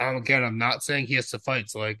 And again, I'm not saying he has to fight.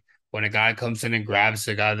 So like when a guy comes in and grabs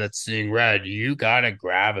the guy that's seeing red, you gotta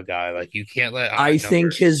grab a guy. Like you can't let I odd think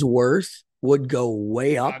numbers. his worth would go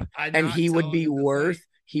way up, I'm and not telling him to fight.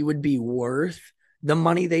 he would be worth the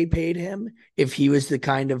money they paid him if he was the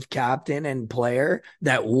kind of captain and player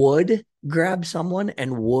that would grab someone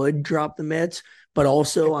and would drop the mitts. But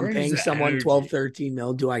also, It I'm brings paying the someone 12, energy. 13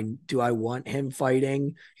 mil. Do I want him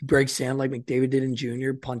fighting? He breaks sand like McDavid did in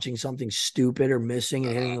junior, punching something stupid or missing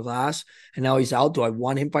and hitting Uh, the glass, and now he's out. Do I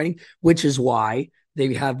want him fighting? Which is why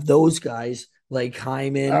they have those guys like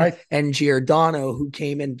Hyman I and Giordano, who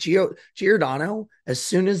came in. Giordano, as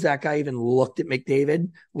soon as that guy even looked at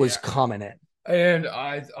McDavid, was yeah. coming in. And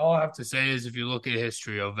all I have to say is if you look at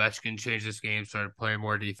history, Ovechkin changed this game, started playing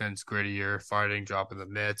more defense, grittier, fighting, dropping the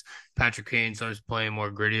mitts. Patrick Kane starts playing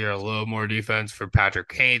more grittier, a little more defense for Patrick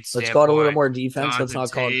Kane's Let's call it a little standpoint. more defense. Let's Jonathan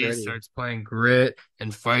not call it Toews gritty. starts playing grit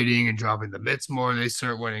and fighting and dropping the mitts more. They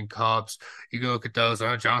start winning cups. You can look at those.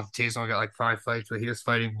 I know Jonathan Toews only got like 5 fights, but he was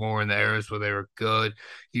fighting more in the areas where they were good.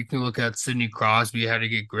 You can look at Sidney Crosby had to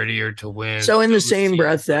get grittier to win. So, in the So was same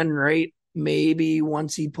breath, Seabrook. then, right? Maybe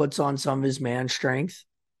once he puts on some of his man strength,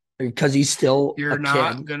 because he's still a You're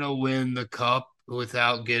not kid. gonna win the cup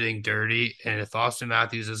without getting dirty. And if Austin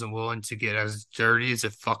Matthews isn't willing to get as dirty as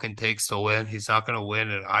it fucking takes to win, he's not gonna win.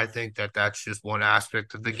 And I think that that's just one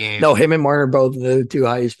aspect of the game. No, him and Martin are both the two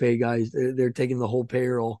highest paid guys. They're taking the whole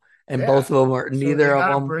payroll, and Yeah. both of them are. So Neither they of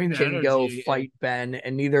gotta them bring the can go energy, and fight Ben,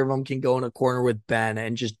 and neither of them can go in a corner with Ben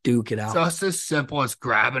and just duke it out. just as simple as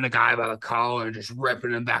grabbing a guy by the collar and just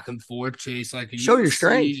ripping him back and forth, Chase. Like Show your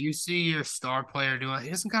strength, you see your star player doing it. He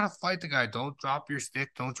doesn't gotta fight the guy. Don't drop your stick.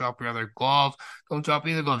 Don't drop your other glove. Don't drop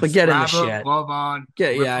either glove. but Just get in the grab a shit. glove on, Yeah,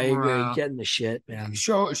 rip I him agree. around. Get in the shit, man.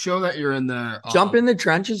 Show that you're in there. Jump in the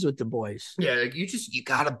trenches with the boys. Yeah, like you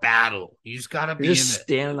gotta battle. You just gotta You're be just in it.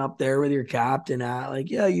 standing up there with your captain at like,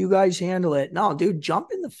 yeah, you guys handle it. No, dude, jump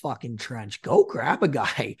in the fucking trench. Go grab a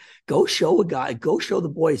guy. Go show a guy. Go show the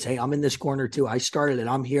boys, hey, I'm in this corner too. I started it.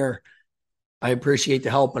 I'm here. I appreciate the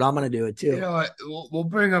help, but I'm gonna do it You too. know what? We'll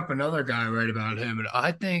bring up another guy right about him, and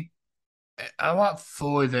I think I'm not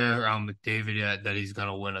fully there on McDavid yet that he's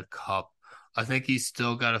gonna win a cup. I think he's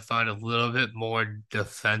still got to find a little bit more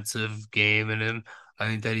defensive game in him. I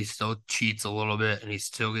think that he still cheats a little bit and he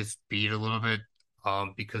still gets beat a little bit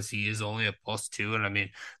because he is only a +2. And I mean,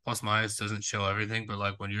 plus minus doesn't show everything, but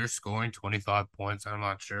like when you're scoring 25 points, I'm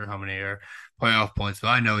not sure how many are playoff points, but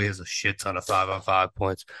I know he has a shit ton of 5-on-5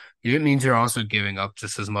 points. It means you're also giving up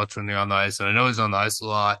just as much when you're on the ice. And I know he's on the ice a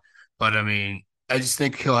lot, but I mean, I just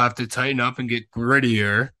think he'll have to tighten up and get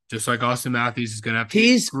grittier, just like Austin Matthews is going to have to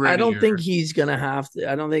get I don't think grittier. he's gonna have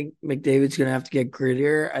to. I don't think McDavid's gonna have to get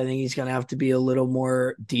grittier. I think he's gonna have to be a little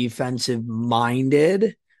more defensive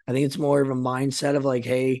minded. I think it's more of a mindset of like,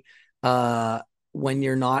 hey, uh, when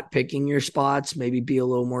you're not picking your spots, maybe be a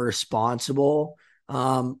little more responsible.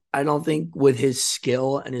 I don't think with his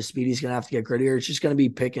skill and his speed, he's gonna have to get grittier. It's just gonna be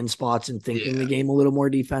picking spots and thinking the Yeah. game a little more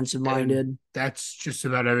defensive And minded. that's just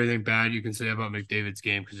about everything bad you can say about McDavid's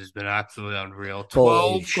game because it's been absolutely unreal.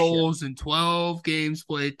 Holy 12 shit. goals in 12 games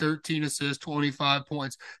played, 13 assists, 25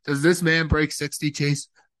 points. Does this man break 60, Chase?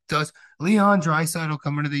 Does Leon Draisaitl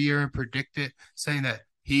come into the year and predict it, saying that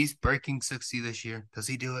he's breaking 60 this year? Does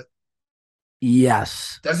he do it?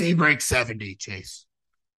 Yes. Does he break 70, Chase?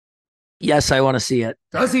 Yes, I want to see it.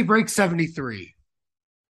 Does he break 73?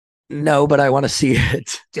 No, but I want to see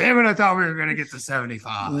it. Damn it, I thought we were going to get to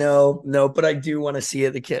 75. No, but I do want to see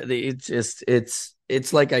it. The kid, it's just,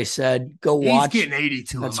 it's like I said, go He's watch. getting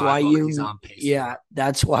 82 in That's my why book. He's on pace for yeah, it.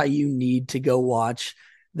 that's why you need to go watch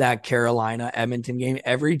that Carolina Edmonton game.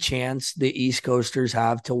 Every chance the East Coasters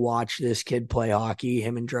have to watch this kid play hockey,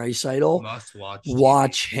 him and Draisaitl, Must watch TV.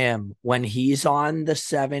 watch him when he's on the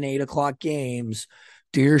 7, 8 o'clock games.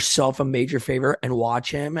 Do yourself a major favor and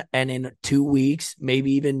watch him. And in 2 weeks,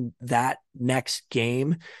 maybe even that next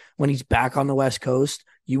game, when he's back on the West Coast,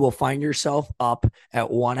 you will find yourself up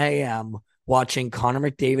at 1 a.m. watching Connor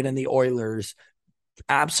McDavid and the Oilers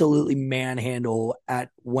absolutely manhandle at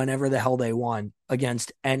whenever the hell they want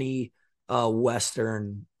against any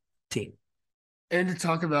Western team. And to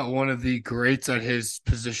talk about one of the greats at his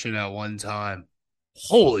position at one time.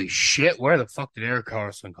 Holy shit, where the fuck did Eric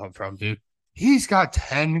Karlsson come from, dude? He's got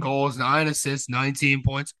 10 goals, 9 assists, 19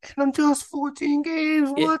 points, and in just 14 games.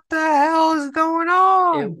 It What the hell is going it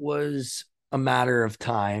on? was a matter of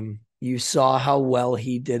time. You saw how well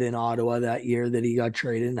he did in Ottawa that year that he got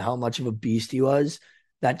traded and how much of a beast he was.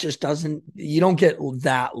 That just doesn't, you don't get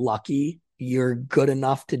that lucky. You're good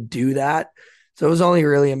enough to do that. So it was only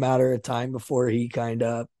really a matter of time before he kind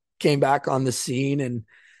of came back on the scene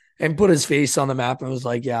and put his face on the map and was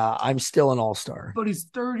like, yeah, I'm still an all-star. But he's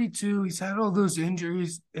 32. He's had all those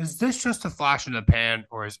injuries. Is this just a flash in the pan,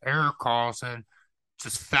 or is Eric Karlsson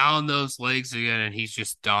just found those legs again and he's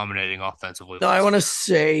just dominating offensively No, I once want to again?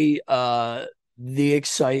 say the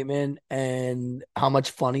excitement and how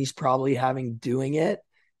much fun he's probably having doing it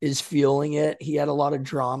is fueling it. He had a lot of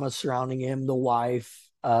drama surrounding him, the wife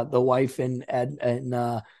in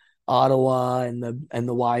Ottawa and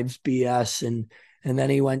the wives BS and then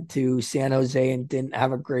he went to San Jose and didn't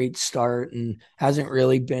have a great start and hasn't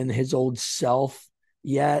really been his old self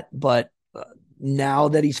yet, but now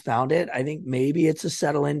that he's found it, I think maybe it's a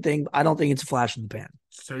settle in thing. I don't think it's a flash in the pan.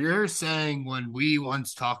 So you're saying when we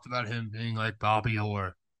once talked about him being like Bobby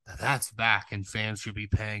Orr, that's back and fans should be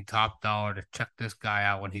paying top dollar to check this guy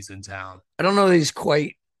out when he's in town. I don't know that he's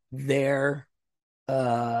quite there.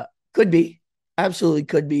 Uh, could be, absolutely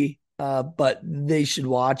could be. But they should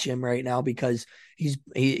watch him right now because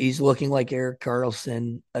he's looking like Eric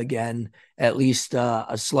Carlson again, at least a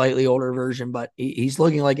slightly older version, but he's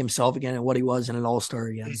looking like himself again and what he was in an All Star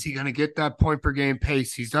Is again. he going to get that point per game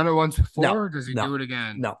pace? He's done it once No, before. Does he no, do it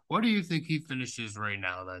again? no. What do you think he finishes right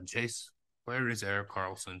now then, Chase? Where does Eric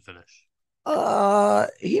Carlson finish?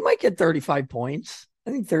 He might get 35 points.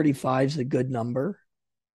 I think 35 is a good number.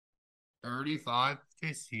 35.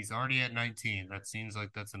 Chase, he's already at 19. That seems like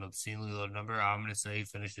that's an obscenely low number. I'm going to say he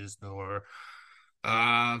finishes nowhere.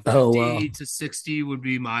 Oh 50 well, to 60 would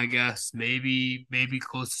be my guess. Maybe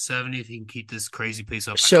close to 70 if he can keep this crazy pace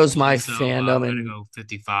up. I don't shows my believe so. I'm fandom gonna and go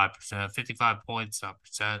 55%. 55 points, not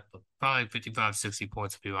percent, but probably 55, 60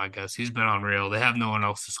 points would be my guess. He's been unreal. They have no one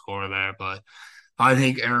else to score there, but I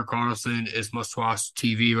think Eric Karlsson is must watch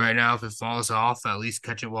TV right now. If it falls off, at least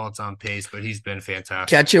catch it while it's on pace, but he's been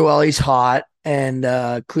fantastic. catch it while he's hot and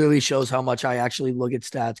clearly shows how much I actually look at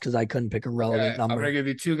stats because I couldn't pick a relevant Okay, I'm gonna number. give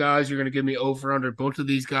you two guys. You're gonna give me over under. Both of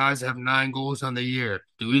these guys have 9 goals on the year.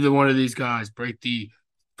 Do either one of these guys break the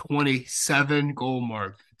 27 goal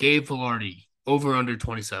mark? Gabe Velarde, over under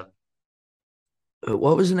 27.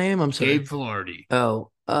 What was the name? I'm sorry. Gabe Velarde.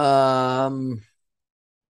 Oh,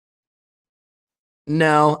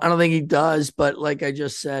 no, I don't think he does. But like I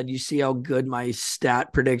just said, you see how good my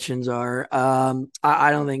stat predictions are.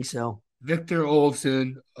 I don't think so. Victor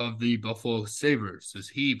Olofsson of the Buffalo Sabres. Does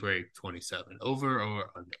he break 27? Over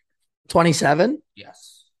or under? 27.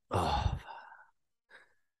 Yes. Oh,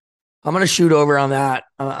 I'm gonna shoot over on that.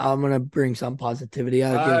 I'm gonna bring some positivity.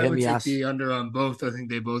 I'll give I him would take yes. the under on both. I think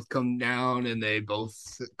they both come down and they both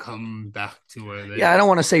come back to where they Yeah, I don't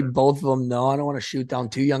want to say were. both of them. No, I don't want to shoot down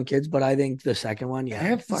two young kids, but I think the second one, yeah,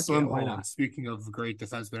 Hampus fuck yeah, why Lindholm, not? speaking of great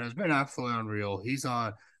defenseman, has been absolutely unreal. He's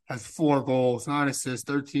on has 4 goals, 9 assists,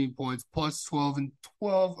 13 points, plus 12 and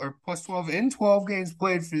 12 or plus 12 in 12 games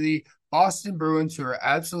played for the Boston Bruins, who are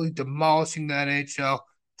absolutely demolishing the NHL.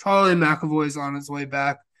 Charlie McAvoy is on his way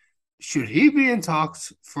back. Should he be in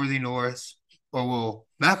talks for the Norris, or will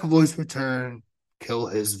McAvoy's return kill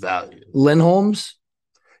his value? Lindholm's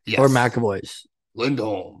or Yes, McAvoy's?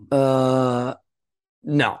 Lindholm. Uh,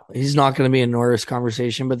 no, he's not going to be a Norris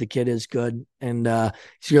conversation, but the kid is good and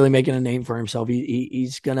he's really making a name for himself.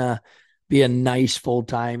 He's gonna be a nice full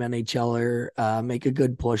time NHLer, make a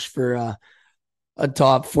good push for a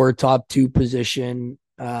top two position.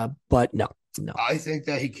 But no, no. I think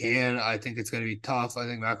that he can. I think it's going to be tough. I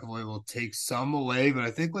think McAvoy will take some away, but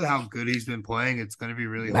I think with how good he's been playing, it's going to be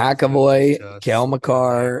really hard for him McAvoy, to Kale split away.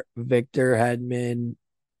 McCarr, Victor Hedman,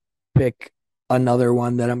 pick another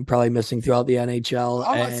one that I'm probably missing throughout the NHL.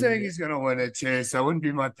 I'm not saying And he's going to win it, Chase. That wouldn't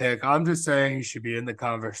be my pick. I'm just saying he should be in the yeah,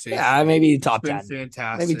 conversation. maybe He's top been 10, maybe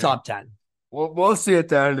fantastic. top 10. We'll see at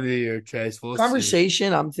the end of the year, Chase. We'll see.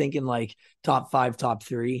 Conversation, I'm thinking like top five, top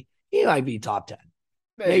three. He might be top 10,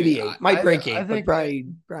 Maybe maybe eight, might break I eight, but think probably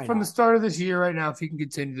from the not. start of this year right now, if he can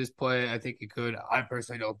continue this play, I think he could. I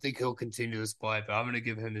personally don't think he'll continue this play, but I'm going to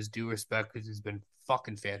give him his due respect because he's been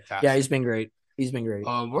fucking Yeah, he's fantastic. been great. He's been great.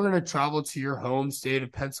 We're going to travel to your home state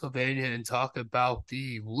of Pennsylvania and talk about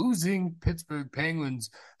the losing Pittsburgh Penguins.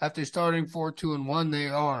 After starting 4-2-1, they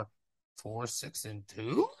are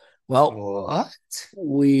 4-6-2. Well, What?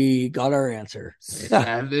 we got our answer.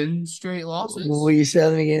 7 straight losses. We said at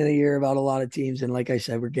the beginning of the year about a lot of teams, and like I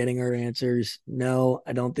said, we're getting our answers. No,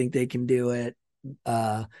 I don't think they can do it.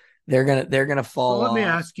 Uh, they're gonna So fall let me off.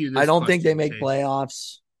 ask you I this don't think they question, make Chase.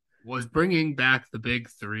 playoffs. Was bringing back the big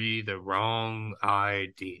three the wrong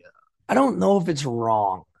idea? I don't know if it's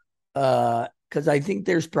wrong. Because I think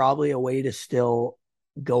there's probably a way to still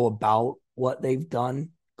go about what they've done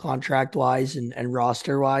contract wise and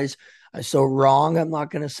roster wise. So wrong, I'm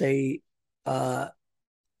not gonna say uh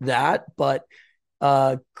that, but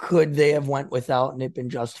could they have went without and it been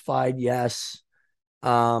justified? Yes.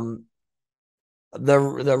 Um, the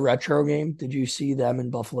retro game. Did you see them in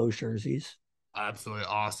Buffalo jerseys? Absolutely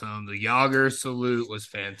awesome. The Yager salute was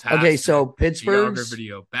Okay, so fantastic. The Yager Pittsburgh's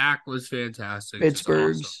video back was fantastic. Just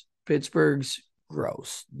awesome. Pittsburgh's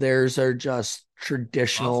gross. Theirs are just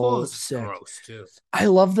traditional Buffalo's is sick. gross too. I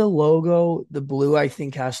love the logo. The blue, I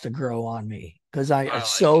think, has to grow on me because I I like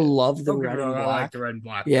so it. love the Don't get me red and wrong, I like black. the red and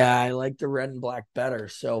black Yeah, better. I like the red and black better.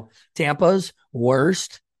 So Tampa's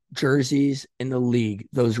worst jerseys in the league,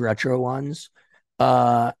 those retro ones.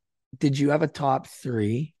 Uh, did you have a top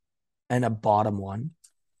three and a bottom one?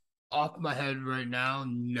 Off my head right now,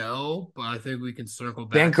 no, but I think we can circle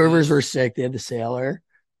back to Vancouver's were this. sick. They had the sailor.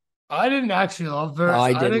 I didn't actually love Oh, theirs.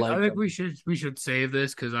 I I did think I like think them. we should save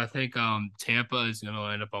this because I think Tampa is going to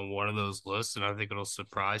end up on one of those lists, and I think it'll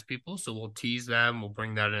surprise people. So we'll tease them. We'll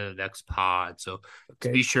bring that in the next pod. So be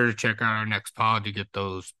Okay. sure to check out our next pod to get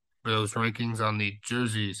those rankings on the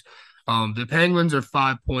jerseys. The Penguins are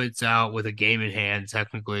 5 points out with a game in hand.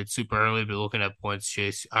 Technically, it's super early, but looking at points,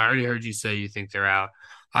 Chase, I already heard you say you think they're out.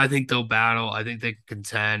 I think they'll battle. I think they can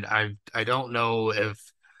contend. I don't know if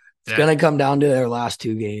It's that gonna come down to their last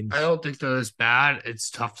two I games. don't think they're as bad. It's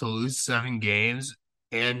tough to lose 7 games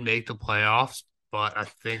and make the playoffs, but I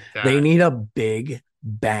think They that need a big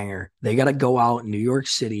banger. They got to go out in New York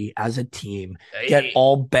City as a team, get they,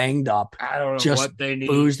 all banged up, I don't know just what they need.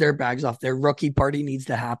 booze their bags off. Their rookie party needs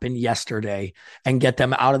to happen yesterday and get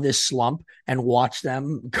them out of this slump and watch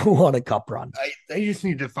them go on a cup run. They just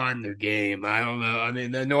need to find their game. I don't know. I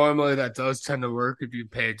mean, normally that does tend to work if you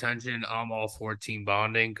pay attention. I'm all for team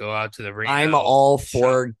bonding. Go out to the I'm Reno, all shove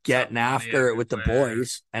for shove getting money after it with the everywhere.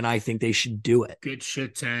 boys, and I think they should do it. Good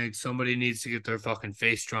shit tank. Somebody needs to get their fucking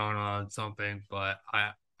face drawn on something, but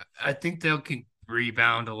I think they can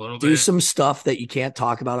rebound a little Do bit. some stuff that you can't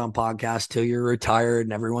talk about on podcasts till you're retired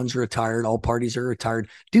and everyone's retired. All parties are retired.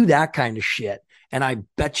 Do that kind of shit. And I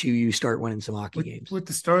bet you start winning some hockey games. With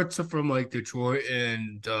the starts from like Detroit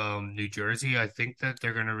and New Jersey, I think that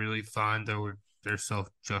they're gonna really find their self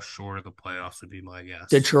just short of the playoffs would be my guess.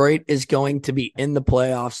 Detroit is going to be in the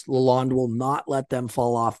playoffs. Lalonde will not let them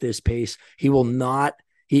fall off this pace. He will not.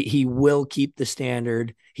 He will keep the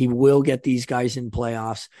standard. He will get these guys in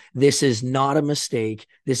playoffs. This is not a mistake.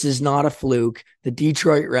 This is not a fluke. The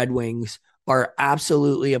Detroit Red Wings are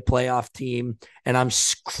absolutely a playoff team, and I'm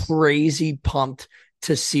crazy pumped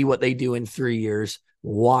to see what they do in 3 years.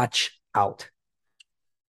 Watch out.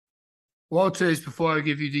 Well, Chase, before I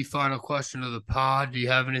give you the final question of the pod, do you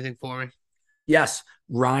have anything for me? Yes,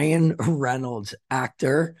 Ryan Reynolds,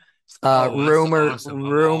 actor. Oh, that's awesome. I'm all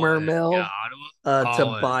Rumor in. Yeah, mill Ottawa, to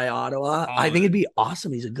all in, buy Ottawa. I all think it'd in. be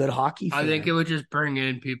awesome. He's a good hockey I think fan. it would just bring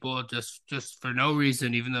in people just for no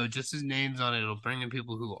reason, even though just his name's on it, it'll bring in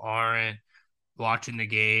people who aren't watching the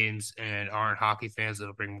games and aren't hockey fans.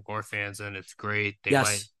 It'll bring more fans in. It's great. They might.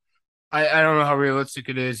 Yes, I don't know how realistic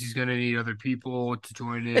it is. He's going to need other people to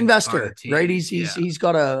join in to buy the investor, right? team. Yeah. He's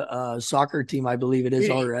got a soccer team, I believe it is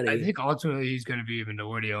I already. think ultimately he's going to be a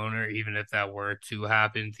minority owner, even if that were to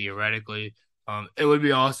happen theoretically. It would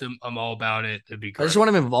be awesome. I'm all about it. It'd be I just great. want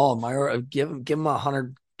him involved. Give him give him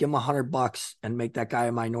 $100 and make that guy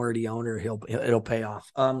a minority owner. It'll pay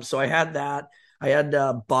off. So I had that. I had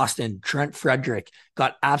Boston. Trent Frederick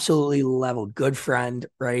got absolutely leveled. Good friend,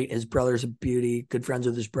 right? His brother's a beauty. Good friends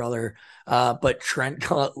with his brother. But Trent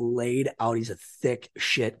got laid out. He's a thick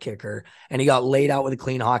shit kicker, and he got laid out with a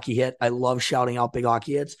clean hockey hit. I love shouting out big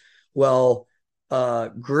hockey hits. Well,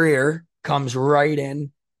 Greer comes right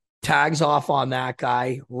in, tags off on that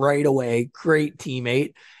guy right away. Great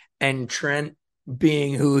teammate. And Trent,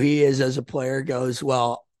 being who he is as a player, goes,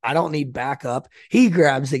 well, I don't need backup. He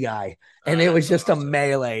grabs the guy. And it was That's just a awesome.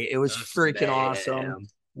 melee. It was That's freaking awesome. mayhem.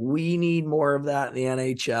 We need more of that in the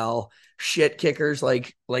NHL. Shit kickers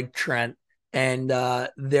like Trent. And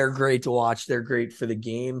they're great to watch. They're great for the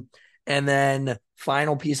game. And then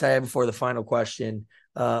final piece I have before the final question.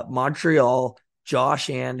 Montreal, Josh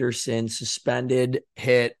Anderson suspended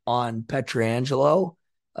hit on Petrangelo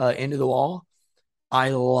into the wall. I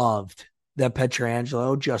loved that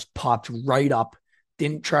Petrangelo just popped right up,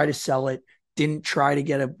 didn't try to sell it, didn't try to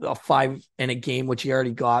get a five in a game, which he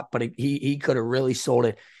already got, but he could have really sold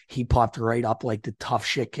it. he popped right up like the tough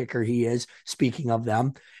shit kicker he is. Speaking of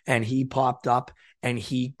them, and he popped up and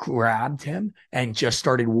he grabbed him and just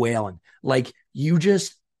started wailing. Like you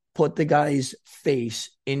just put the guy's face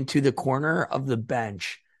into the corner of the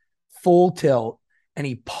bench, full tilt, and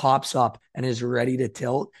he pops up and is ready to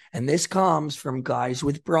tilt. And this comes from guys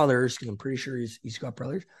with brothers, because I'm pretty sure he's got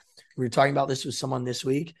brothers. We were talking about this with someone this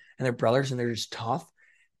week, and they're brothers, and they're just tough.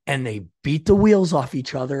 And they beat the wheels off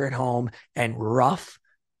each other at home, and rough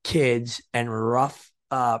kids and rough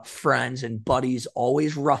friends and buddies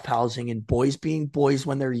always roughhousing, and boys being boys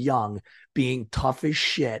when they're young, being tough as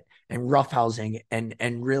shit and roughhousing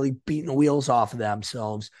and really beating the wheels off of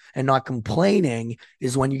themselves and not complaining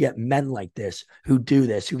is when you get men like this who do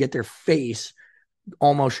this, who get their face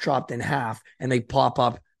almost chopped in half and they pop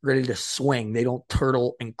up ready to swing. They don't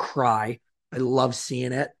turtle and cry. I love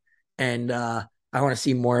seeing it. And I want to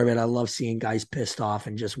see more of it. I love seeing guys pissed off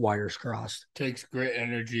and just wires crossed. Takes great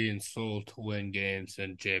energy and soul to win games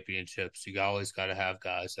and championships. You always got to have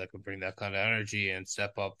guys that can bring that kind of energy and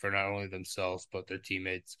step up for not only themselves but their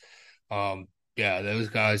teammates. Yeah, those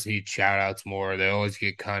guys need shout outs more. They always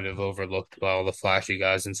get kind of overlooked by all the flashy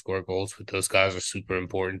guys and score goals, but those guys are super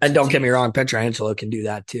important And to don't get me teams. wrong, Petrangelo can do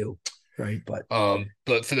that too, right? But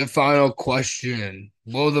But for the final question,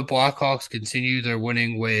 will the Blackhawks continue their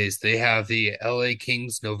winning ways? They have the LA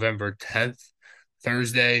Kings November 10th,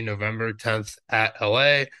 Thursday, November 10th at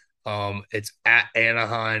LA. It's at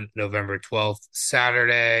Anaheim November 12th,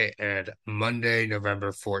 Saturday, and Monday,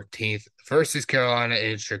 November 14th versus Carolina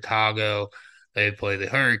in Chicago. They play the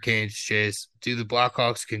Hurricanes. Chase, do the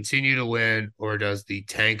Blackhawks continue to win or does the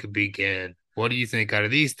tank begin? What do you think out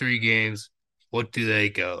of these three games? What do they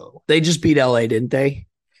go? they just beat LA, didn't they?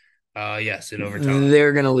 Yes, in overtime.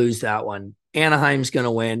 They're going to lose that one. Anaheim's going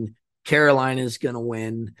to win. Carolina's going to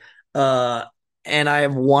win. Uh, and I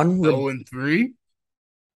have one. 0-3?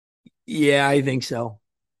 Yeah, I think so.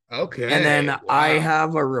 And then Okay. I Wow.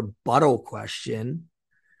 have a rebuttal question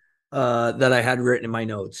that I had written in my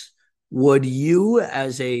notes. Would you,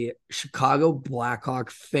 as a Chicago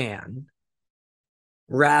Blackhawk fan,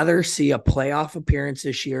 rather see a playoff appearance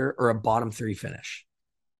this year or a bottom three finish?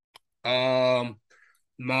 Um,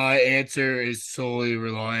 my answer is solely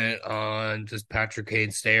reliant on does Patrick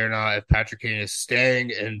Kane stay or not. If Patrick Kane is staying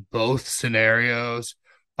in both scenarios,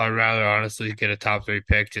 I'd rather honestly get a top three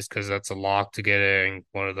pick just because that's a lock to getting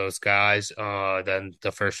one of those guys than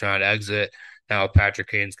the first round exit. Now, if Patrick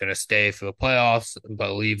Kane's going to stay for the playoffs,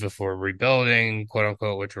 but leave if we're rebuilding, quote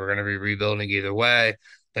unquote, which we're going to be rebuilding either way,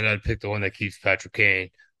 then I'd pick the one that keeps Patrick Kane.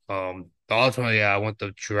 But ultimately, yeah, I want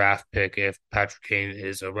the draft pick if Patrick Kane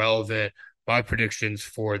is irrelevant. My predictions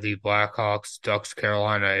for the Blackhawks, Ducks,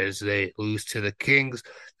 Carolina is they lose to the Kings,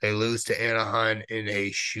 they lose to Anaheim in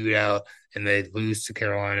a shootout, and they lose to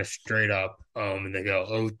Carolina straight up. And they go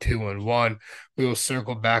 0-2-1. We will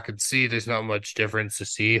circle back and see. There's not much difference to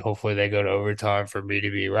see. Hopefully, they go to overtime for me to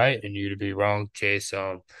be right and you to be wrong, Chase.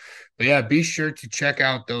 But yeah, be sure to check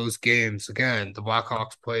out those games. Again, the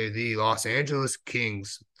Blackhawks play the Los Angeles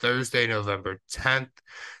Kings Thursday, November 10th.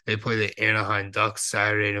 They play the Anaheim Ducks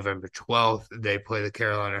Saturday, November 12th. They play the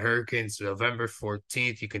Carolina Hurricanes November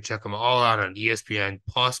 14th. You can check them all out on ESPN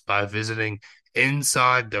Plus by visiting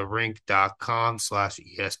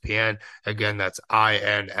insidetherink.com/ESPN. Again, that's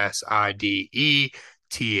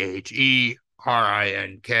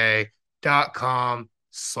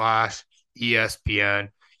INSIDETHERINK.com/ESPN.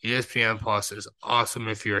 ESPN Plus is awesome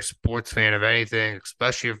if you're a sports fan of anything,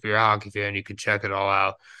 especially if you're a hockey fan. You can check it all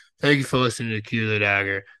out. Thank you for listening to Cue the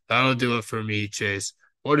Dagger. That'll do it for me, Chase.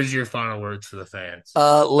 What is your final words for the fans?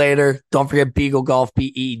 Later. Don't forget Beagle Golf,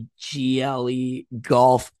 BEGLE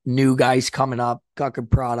Golf. New guys coming up, got good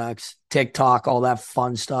products, TikTok, all that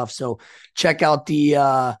fun stuff. So check out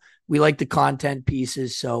we like the content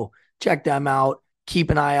pieces. So check them out.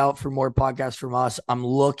 Keep an eye out for more podcasts from us. I'm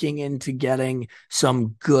looking into getting some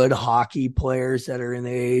good hockey players that are in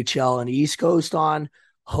the AHL and East Coast on.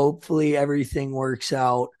 Hopefully everything works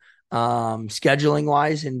out scheduling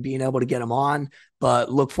wise and being able to get them on, but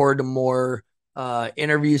look forward to more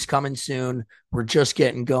interviews coming soon. We're just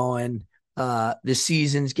getting going. The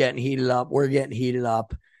season's getting heated up. We're getting heated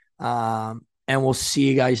up. And we'll see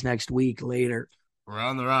you guys next week later. We're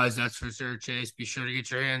on the rise, that's for sure, Chase. Be sure to get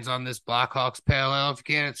your hands on this Blackhawks Pale Ale if you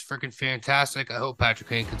can. It's freaking fantastic. I hope Patrick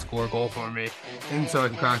Kane can score a goal for me. And so I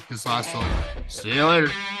can crack this last one. See you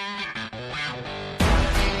later.